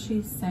then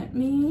she sent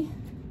me,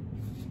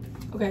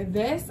 okay,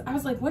 this, I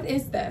was like, what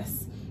is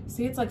this?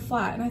 See, it's like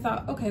flat. And I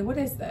thought, okay, what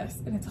is this?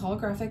 And it's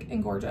holographic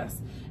and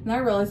gorgeous. And I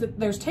realized that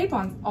there's tape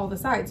on all the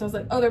sides. So I was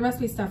like, oh, there must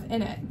be stuff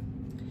in it.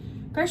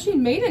 Guys, she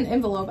made an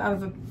envelope out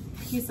of a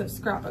piece of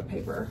scrapbook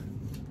paper.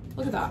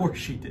 Look at that. Of course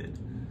she did.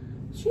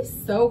 She's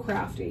so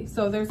crafty.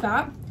 So there's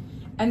that.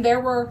 And there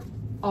were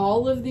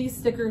all of these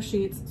sticker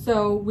sheets.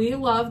 So we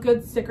love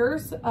good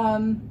stickers,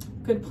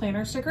 good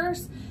planner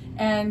stickers.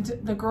 And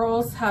the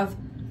girls have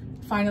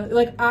finally,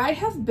 like, I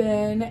have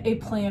been a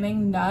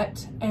planning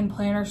nut and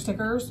planner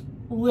stickers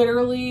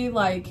literally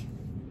like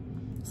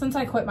since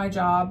I quit my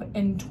job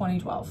in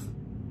 2012.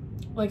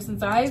 Like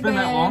since I've been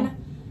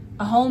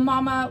a home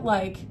mama,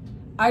 like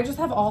I just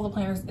have all the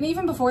planners. And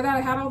even before that,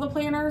 I had all the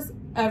planners.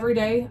 Every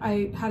day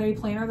I had a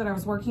planner that I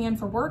was working in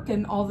for work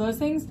and all those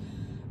things.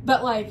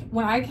 But like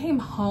when I came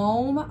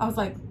home, I was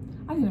like,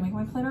 I need to make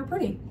my planner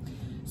pretty.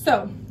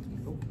 So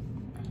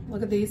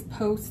look at these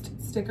post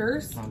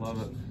stickers. I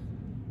love it.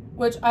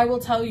 Which I will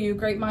tell you,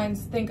 great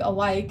minds think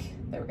alike.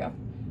 There we go.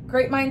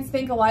 Great minds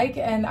think alike,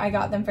 and I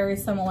got them very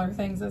similar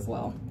things as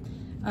well.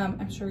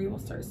 I'm sure you will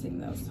start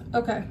seeing those.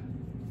 Okay.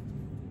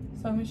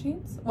 Sewing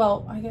machines?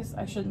 Well, I guess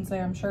I shouldn't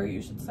say I'm sure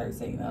you should start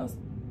seeing those.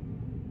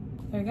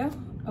 There you go.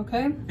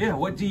 Okay. Yeah,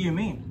 what do you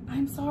mean?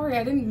 I'm sorry,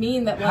 I didn't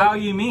mean that. Like, how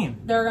you mean?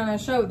 They're gonna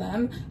show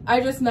them. I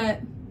just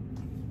meant,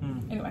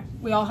 anyway,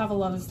 we all have a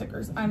lot of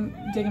stickers. I'm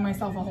digging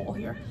myself a hole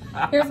here.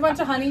 Here's a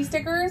bunch of honey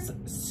stickers.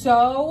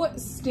 So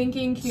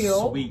stinking cute.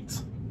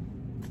 Sweet.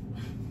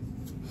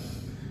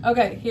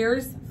 Okay,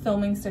 here's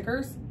filming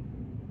stickers,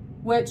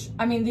 which,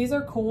 I mean, these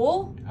are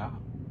cool. Yeah.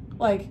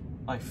 Like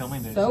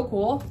filming days. So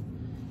cool.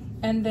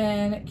 And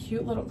then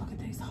cute little, look at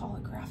these. Oh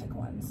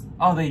ones.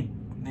 Oh, they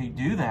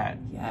do that.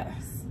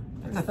 Yes.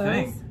 That's a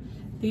thing.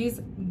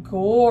 These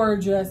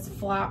gorgeous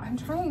flowers. I'm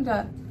trying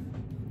to.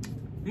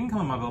 You can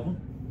come in my bubble.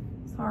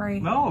 Sorry.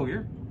 No,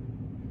 you're.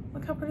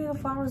 Look how pretty the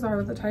flowers are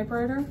with the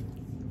typewriter.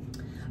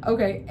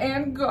 Okay,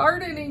 and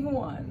gardening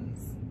ones.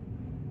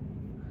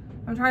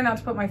 I'm trying not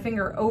to put my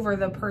finger over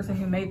the person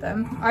who made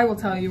them. I will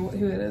tell you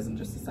who it is in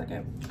just a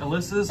second.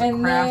 Alyssa's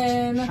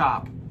Craft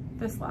Shop.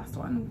 This last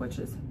one, which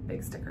is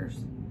big stickers.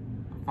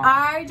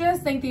 I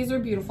just think these are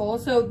beautiful.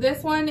 So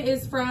this one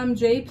is from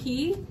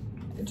JP.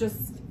 It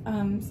just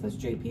says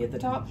JP at the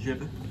top.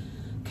 JP.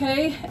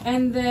 Okay,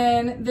 and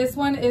then this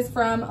one is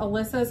from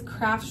Alyssa's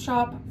Craft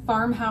Shop.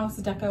 Farmhouse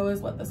Deco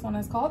is what this one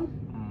is called.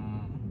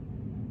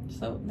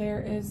 So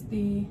there is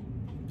the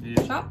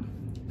shop.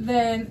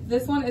 Then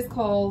this one is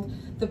called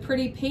The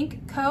Pretty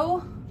Pink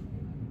Co.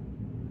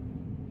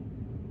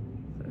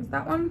 Is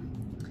that one?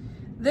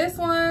 This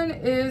one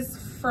is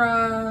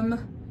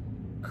from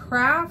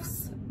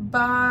Crafts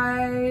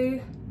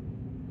by,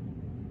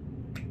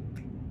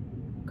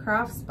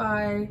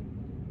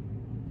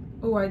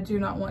 oh, I do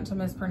not want to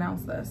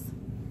mispronounce this.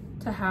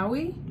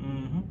 Tahowie?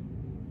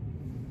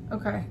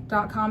 Okay,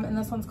 .com, and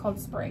this one's called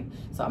Spring.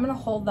 So I'm gonna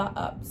hold that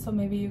up so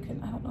maybe you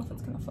can, I don't know if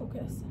it's gonna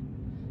focus.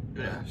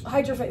 Yeah.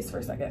 Hide your face for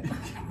a second.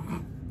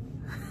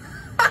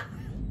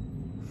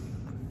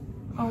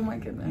 Oh my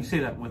goodness. You say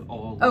that with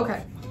all love.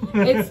 Okay.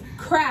 It's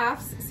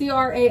Crafts,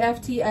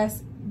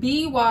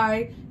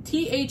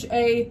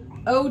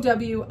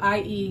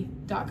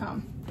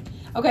 CRAFTSBYTHAOWIE.com.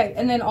 Okay,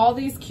 and then all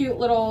these cute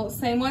little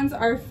same ones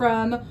are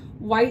from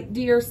White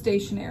Deer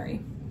Stationery.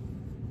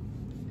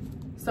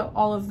 So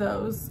all of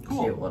those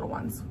cute little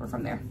ones were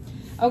from there.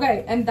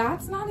 Okay, and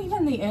that's not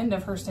even the end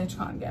of her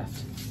StitchCon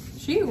gift.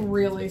 She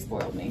really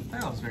spoiled me.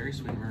 That was very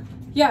sweet of her.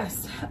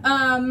 Yes.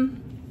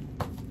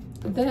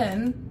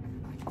 Then,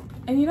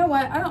 and you know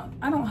what? I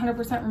don't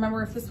 100%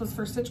 remember if this was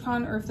for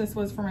StitchCon or if this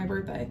was for my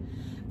birthday.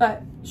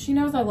 But she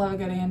knows I love a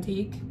good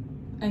antique.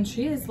 And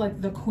she is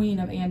like the queen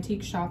of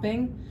antique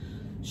shopping.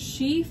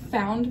 She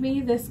found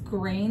me this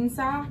grain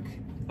sack.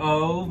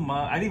 Oh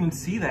my, I didn't even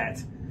see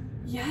that.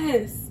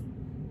 Yes.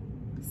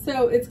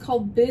 So it's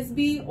called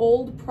Bisbee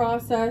Old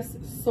Process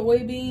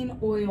Soybean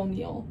Oil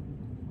Meal.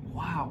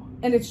 Wow.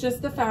 And it's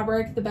just the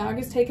fabric. The bag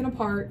is taken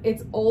apart.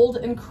 It's old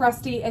and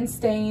crusty and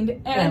stained.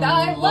 And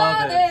I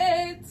love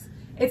it.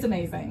 It's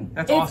amazing.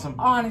 That's awesome.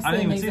 Honestly, I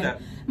didn't even amazing. see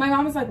that. My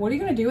mom was like, what are you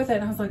going to do with it?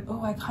 And I was like,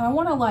 oh, I kind of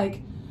want to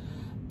like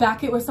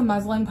back it with some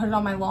muslin, put it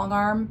on my long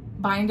arm,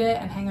 bind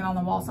it, and hang it on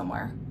the wall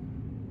somewhere.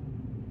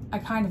 I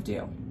kind of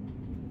do.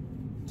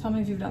 Tell me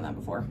if you've done that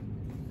before.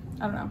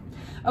 I don't know.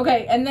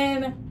 Okay, and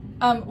then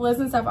Liz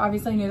and Steph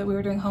obviously knew that we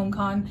were doing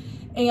HomeCon,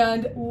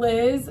 and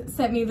Liz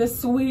sent me the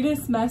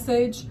sweetest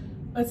message.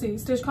 Let's see,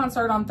 StitchCon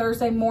started on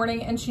Thursday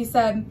morning, and she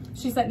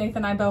sent Nathan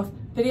and I both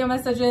video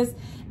messages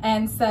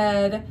and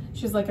said,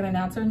 she was like an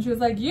announcer, and she was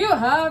like, you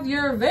have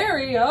your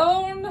very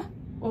own,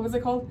 what was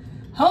it called?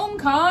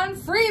 HomeCon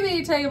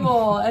freebie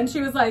table. And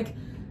she was like,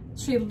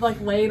 she like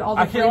laid all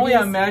the I can only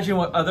imagine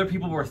what other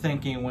people were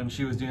thinking when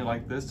she was doing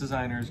like, this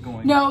designer is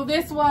going. No,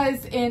 this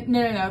was in,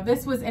 no,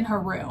 this was in her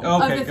room.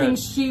 Okay, of the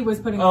things she was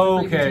putting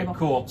on the freebie table.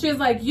 Cool. She was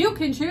like, you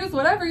can choose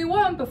whatever you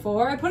want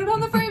before I put it on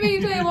the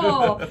freebie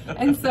table.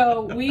 And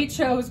so we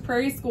chose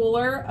Prairie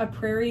Schooler, a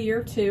Prairie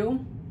Year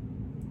 2.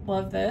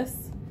 Love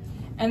this.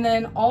 And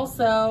then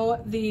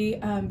also the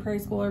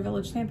Prairie Schooler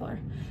Village Sampler.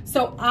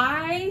 So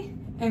I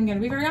am going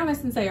to be very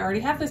honest and say I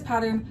already have this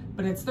pattern,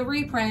 but it's the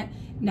reprint.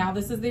 Now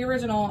this is the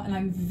original, and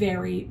I'm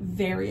very,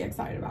 very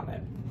excited about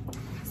it.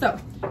 So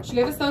she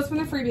gave us those from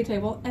the freebie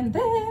table, and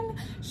then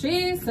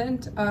she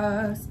sent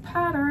us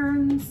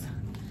patterns.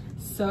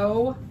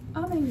 So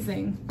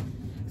amazing.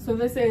 So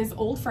this is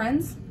Old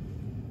Friends.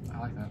 I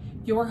like that.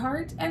 Your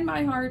heart and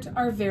my heart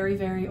are very,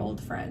 very old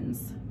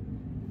friends.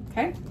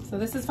 Okay, so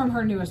this is from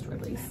her newest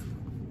release.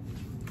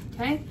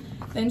 Okay,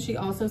 then she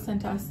also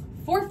sent us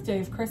 4th Day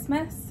of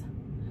Christmas.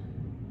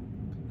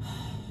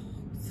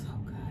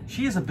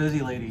 She is a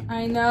busy lady.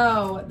 I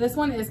know. This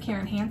one is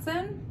Karen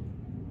Hansen.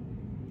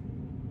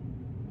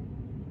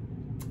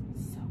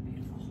 So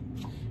beautiful.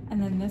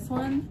 And then this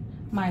one,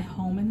 My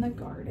Home in the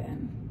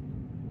Garden.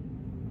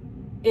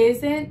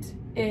 Isn't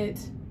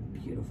it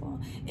beautiful?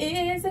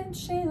 Isn't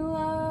she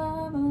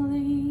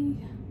lovely?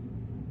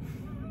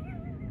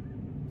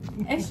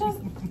 It's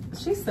just,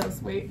 she's so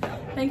sweet.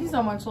 Thank you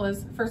so much,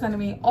 Liz, for sending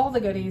me all the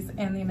goodies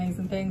and the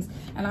amazing things.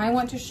 And I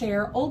want to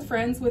share old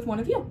friends with one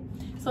of you.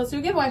 So let's do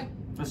a giveaway.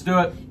 Let's do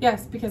it.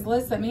 Yes, because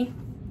Liz sent me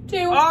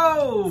 2.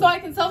 Oh! So I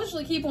can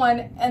selfishly keep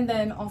one and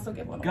then also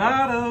give one away.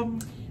 Got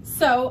him.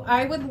 So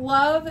I would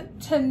love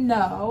to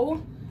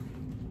know.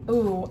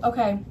 Ooh,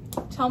 okay.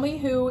 Tell me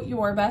who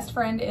your best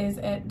friend is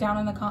down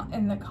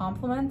in the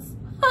compliments.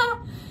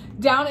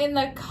 Down in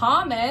the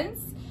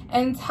comments,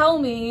 and tell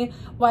me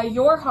why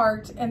your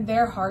heart and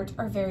their heart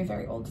are very,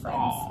 very old friends.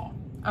 Aww.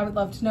 I would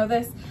love to know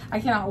this. I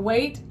cannot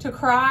wait to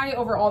cry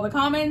over all the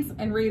comments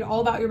and read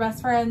all about your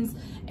best friends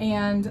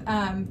and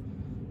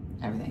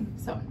everything.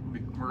 So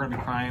we're gonna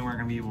be crying. We're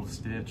gonna be able to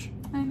stitch.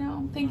 I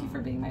know. Thank you for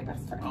being my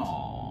best friend.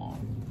 Aww.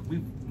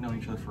 we've known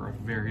each other for a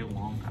very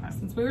long time.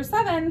 Since we were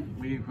 7.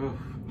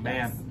 Man,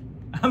 yes.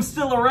 I'm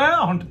still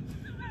around.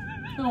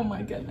 Oh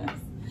my goodness.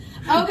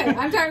 Okay,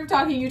 I'm tired of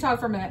talking. You talk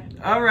for a minute.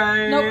 All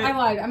right. Nope, I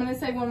lied. I'm going to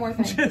say one more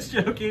thing. Just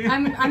joking.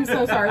 I'm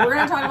so sorry. We're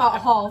going to talk about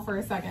haul for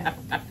a second.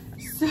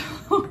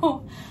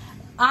 So,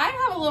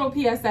 I have a little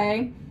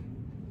PSA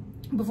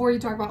before you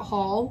talk about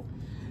haul.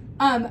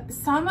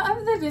 Some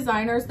of the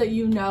designers that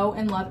you know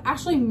and love,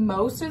 actually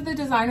most of the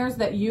designers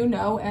that you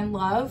know and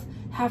love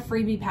have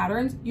freebie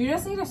patterns. You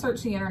just need to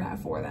search the internet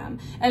for them.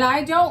 And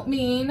I don't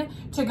mean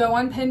to go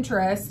on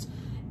Pinterest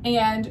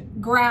and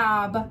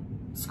grab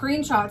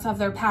screenshots of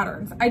their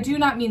patterns. I do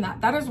not mean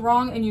that. That is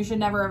wrong and you should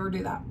never ever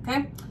do that,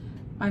 okay?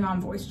 My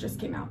mom voice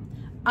just came out.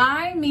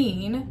 I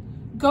mean,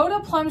 go to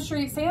Plum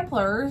Street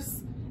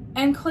Samplers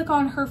and click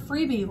on her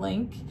freebie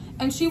link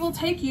and she will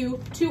take you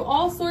to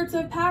all sorts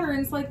of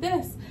patterns like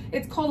this.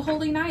 It's called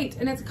Holy Night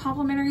and it's a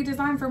complimentary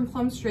design from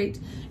Plum Street.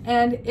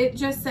 And it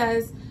just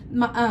says,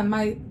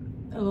 the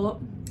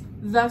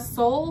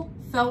soul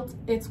felt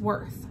its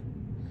worth.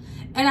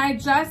 And I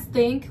just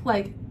think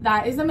like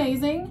that is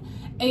amazing.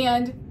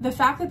 And the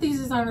fact that these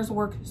designers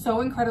work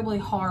so incredibly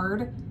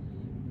hard,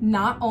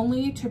 not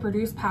only to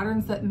produce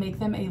patterns that make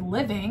them a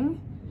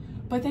living,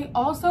 but they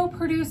also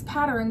produce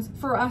patterns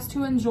for us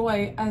to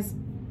enjoy as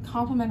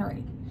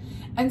complimentary.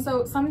 And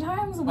so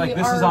sometimes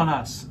this is on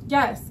us.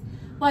 Yes.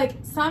 Like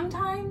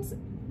sometimes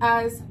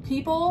as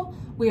people,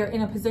 we are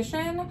in a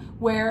position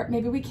where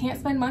maybe we can't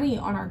spend money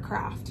on our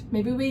craft.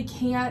 Maybe we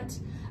can't,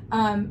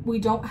 we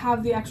don't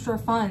have the extra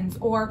funds,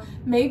 or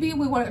maybe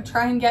we want to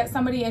try and get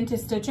somebody into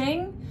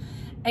stitching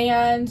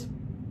and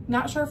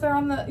not sure if they're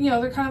on the,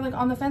 they're kind of like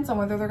on the fence on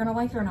whether they're going to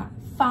like it or not.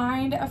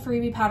 Find a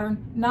freebie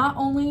pattern. Not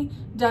only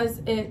does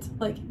it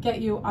like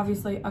get you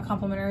obviously a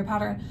complimentary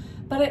pattern,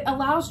 but it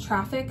allows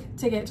traffic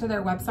to get to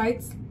their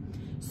websites.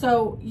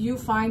 So you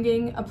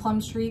finding a Plum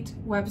Street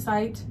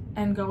website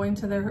and going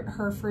to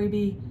her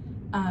freebie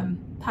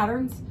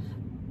patterns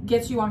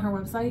gets you on her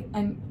website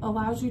and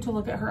allows you to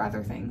look at her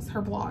other things,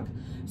 her blog.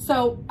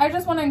 So I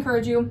just want to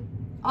encourage you.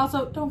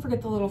 Also, don't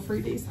forget the little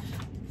freebies.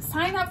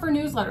 Sign up for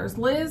newsletters.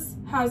 Liz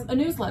has a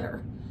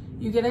newsletter.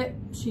 You get it.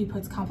 She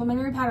puts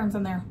complimentary patterns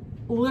in there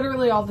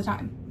literally all the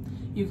time.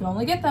 You can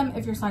only get them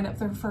if you're signed up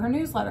for her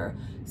newsletter.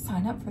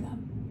 Sign up for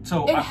them.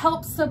 So it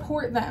helps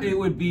support them. It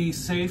would be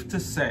safe to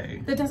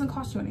say that doesn't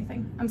cost you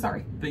anything. I'm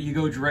sorry. That you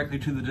go directly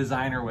to the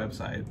designer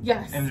website.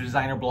 Yes. And the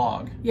designer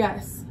blog.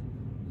 Yes.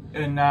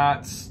 And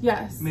not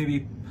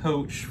maybe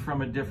poach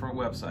from a different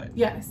website.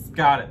 Yes.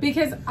 Got it.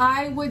 Because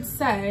I would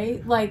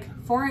say, like,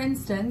 for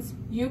instance,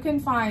 you can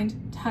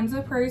find tons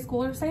of Prairie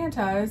Schooler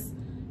Santas,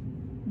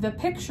 the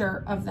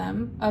picture of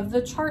them, of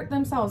the chart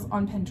themselves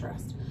on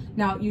Pinterest.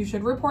 Now, you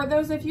should report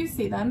those if you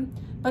see them,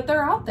 but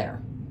they're out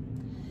there.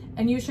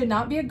 And you should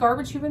not be a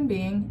garbage human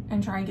being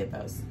and try and get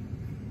those.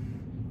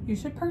 You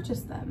should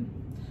purchase them.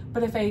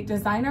 But if a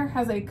designer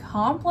has a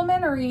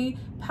complimentary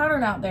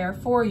pattern out there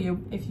for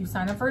you, if you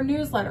sign up for a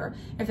newsletter,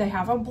 if they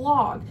have a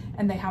blog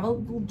and they have a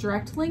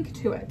direct link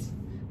to it.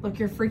 Look,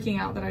 you're freaking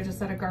out that I just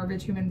said a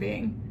garbage human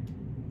being.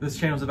 This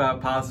channel's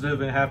about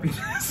positive and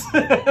happiness.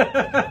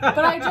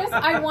 But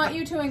I want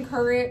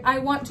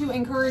to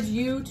encourage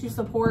you to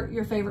support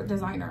your favorite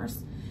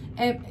designers.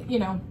 And,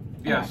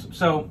 Yes,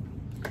 so.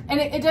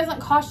 And it doesn't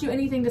cost you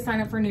anything to sign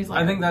up for a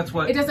newsletter. I think that's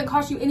what... It doesn't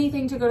cost you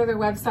anything to go to their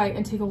website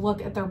and take a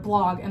look at their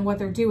blog and what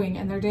they're doing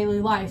and their daily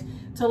life,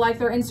 to like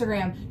their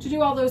Instagram, to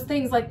do all those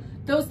things. Like,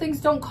 those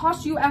things don't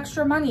cost you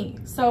extra money.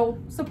 So,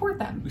 support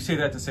them. We say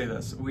that to say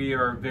this. We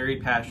are very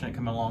passionate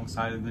coming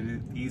alongside of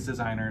these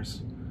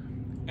designers.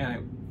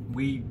 And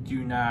we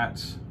do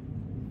not...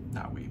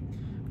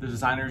 The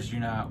designers do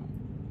not...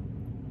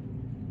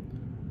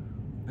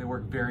 They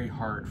work very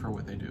hard for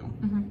what they do.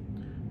 Mm-hmm.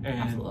 And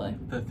absolutely.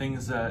 The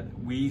things that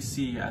we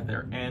see at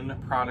their end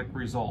product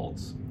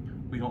results,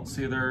 we don't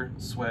see their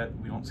sweat,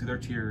 we don't see their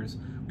tears,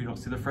 we don't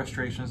see the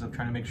frustrations of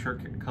trying to make sure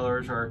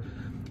colors are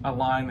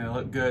aligned and they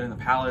look good in the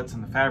palettes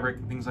and the fabric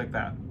and things like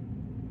that.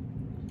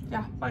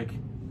 Yeah. Like,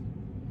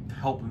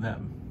 help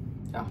them.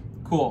 Yeah.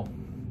 Cool.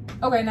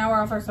 Okay, now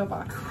we're off our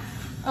soapbox.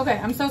 Okay,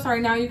 I'm so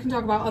sorry. Now you can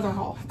talk about other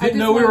haul. Didn't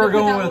know we were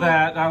going with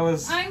that. I'm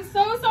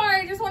so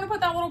sorry. I just want to put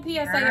that little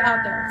PSA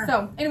out there.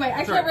 So, anyway,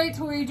 I can't wait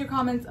to read your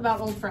comments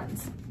about old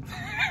friends.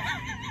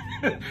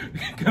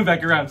 Come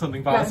back around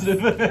something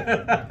positive.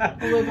 Yes.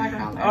 We'll go back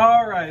around there.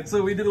 All right,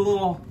 so we did a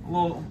little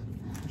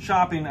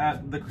shopping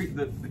at the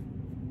Keepsakes.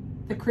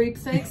 the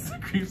Keepsakes.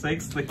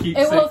 The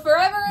Keepsakes. It will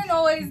forever and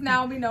always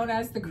now be known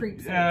as the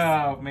Keepsakes.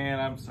 Oh man,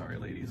 I'm sorry,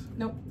 ladies.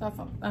 Nope, that's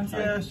all. I'm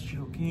sorry. Just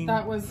joking.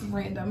 That was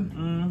random.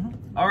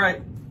 Mm-hmm. All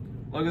right,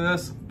 look at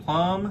this.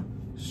 Plum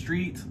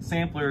Street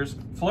Samplers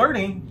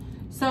flirting.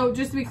 So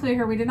just to be clear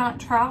here, we did not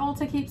travel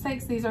to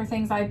Keepsakes. These are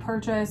things I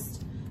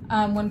purchased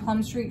when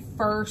Plum Street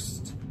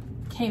first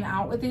came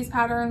out with these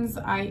patterns.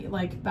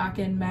 Back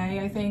in May,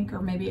 I think, or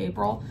maybe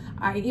April,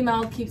 I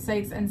emailed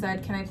Keepsakes and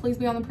said, can I please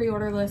be on the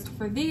pre-order list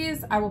for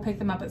these? I will pick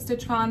them up at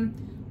StitchCon.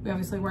 We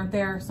obviously weren't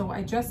there, so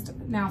I just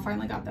now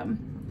finally got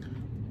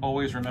them.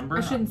 Always remember.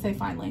 I shouldn't say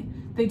finally.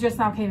 They just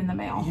now came in the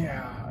mail.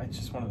 Yeah, I it's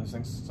just one of those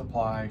things,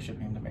 supply,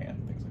 shipping,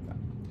 demand, things like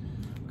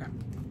that.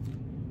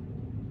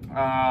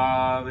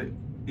 Okay.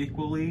 The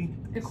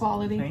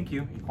equality. Thank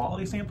you.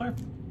 Equality sampler.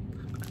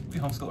 We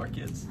homeschool our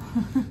kids.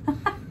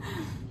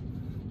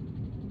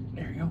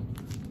 There you go.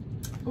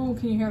 Oh,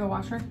 can you hear the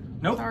washer?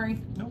 Nope. Sorry.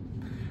 Nope.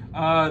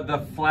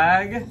 The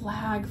flag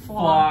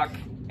flock.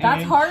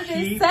 That's hard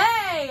keep, to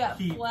say.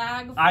 Keep.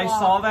 Flag flock. I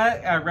saw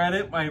that. I read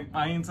it. My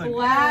mind's like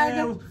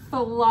flag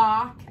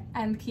flock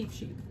and keep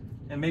sheep.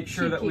 And make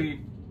sure that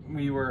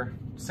we were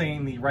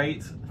saying the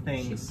right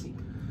things. Sheep.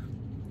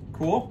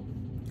 Cool.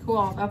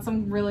 Cool. That's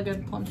some really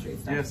good Plum Street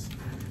stuff. Yes.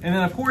 And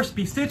then of course,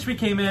 Be Stitch we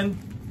came in.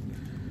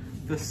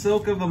 The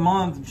Silk of the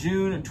Month,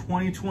 June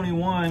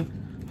 2021.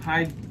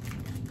 I think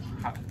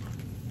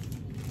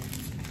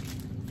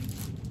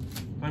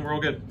we're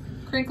all good.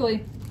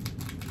 Crinkly.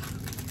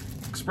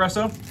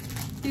 Espresso.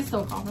 He's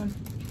still coughing.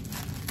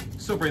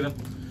 Still breathing.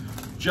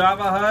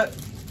 Java Hut.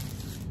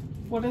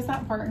 What is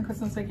that part in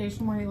Christmas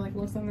Vacation where he like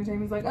looks under the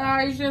table? He's like,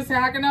 oh, he's just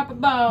hacking up a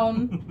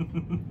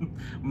bone.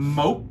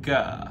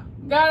 Mocha.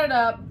 Got it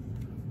up.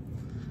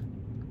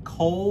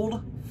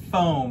 Cold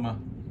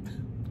Foam.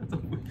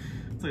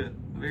 It's a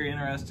very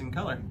interesting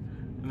color.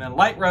 And then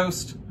Light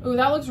Roast. Ooh,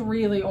 that looks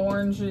really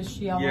orangish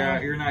yellow. Yeah,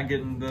 you're not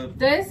getting the...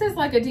 This is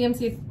like a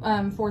DMC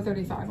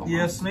 435 almost.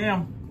 Yes,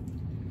 ma'am.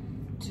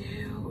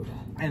 Dude.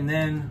 And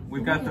then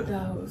we've got the...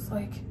 those.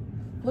 Like,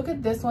 look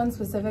at this one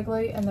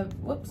specifically and the...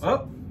 Whoops.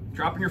 Oh,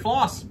 dropping your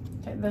floss.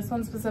 Okay, this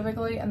one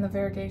specifically and the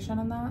variegation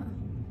in that.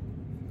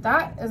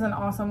 That is an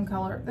awesome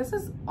color. This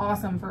is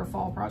awesome for a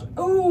fall project.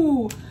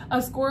 Ooh,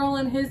 a squirrel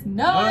in his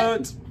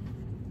nut.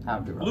 That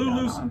would be really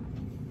Lulu's. on.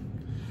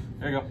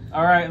 There you go.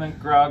 All right, and then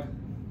grog.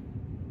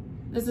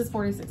 This is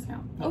 46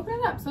 count. Open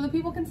it up so the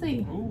people can see.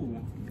 Ooh.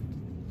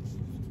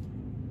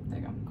 There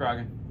you go.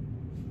 Groggin.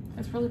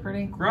 It's really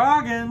pretty.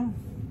 Groggin.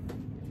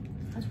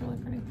 It's really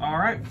pretty. All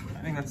right.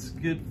 I think that's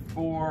good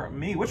for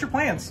me. What's your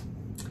plans?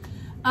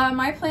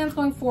 My plans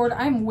going forward,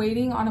 I'm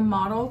waiting on a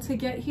model to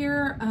get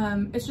here.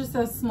 It's just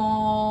a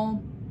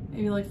small,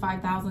 maybe like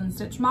 5,000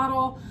 stitch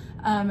model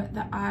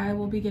that I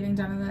will be getting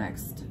done in the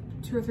next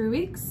 2 or 3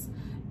 weeks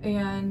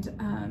and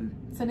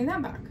sending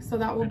that back. So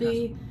that will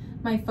be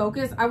my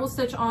focus. I will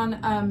stitch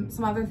on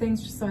some other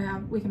things just so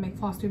we can make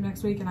Flosstube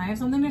next week and I have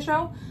something to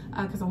show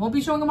because I won't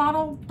be showing a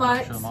model,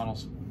 but show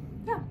models.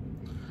 Yeah.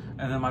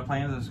 And then my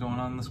plan is going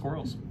on the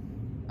squirrels.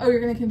 Oh,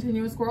 you're gonna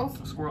continue with squirrels?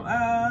 Squirrel,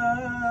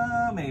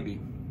 maybe.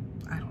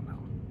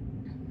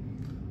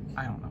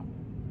 I don't know.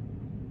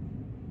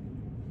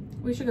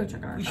 We should go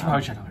check out our We should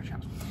probably check out our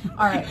channel.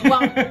 All right.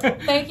 Well,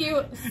 thank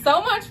you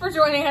so much for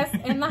joining us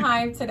in the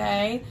Hive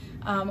today.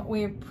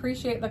 We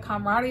appreciate the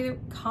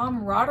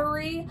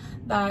camaraderie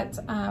that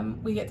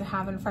we get to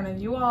have in front of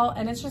you all.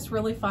 And it's just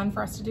really fun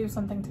for us to do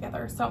something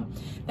together. So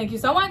thank you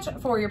so much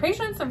for your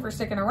patience and for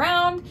sticking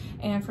around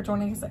and for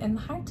joining us in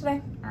the Hive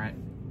today. All right.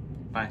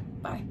 Bye.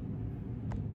 Bye.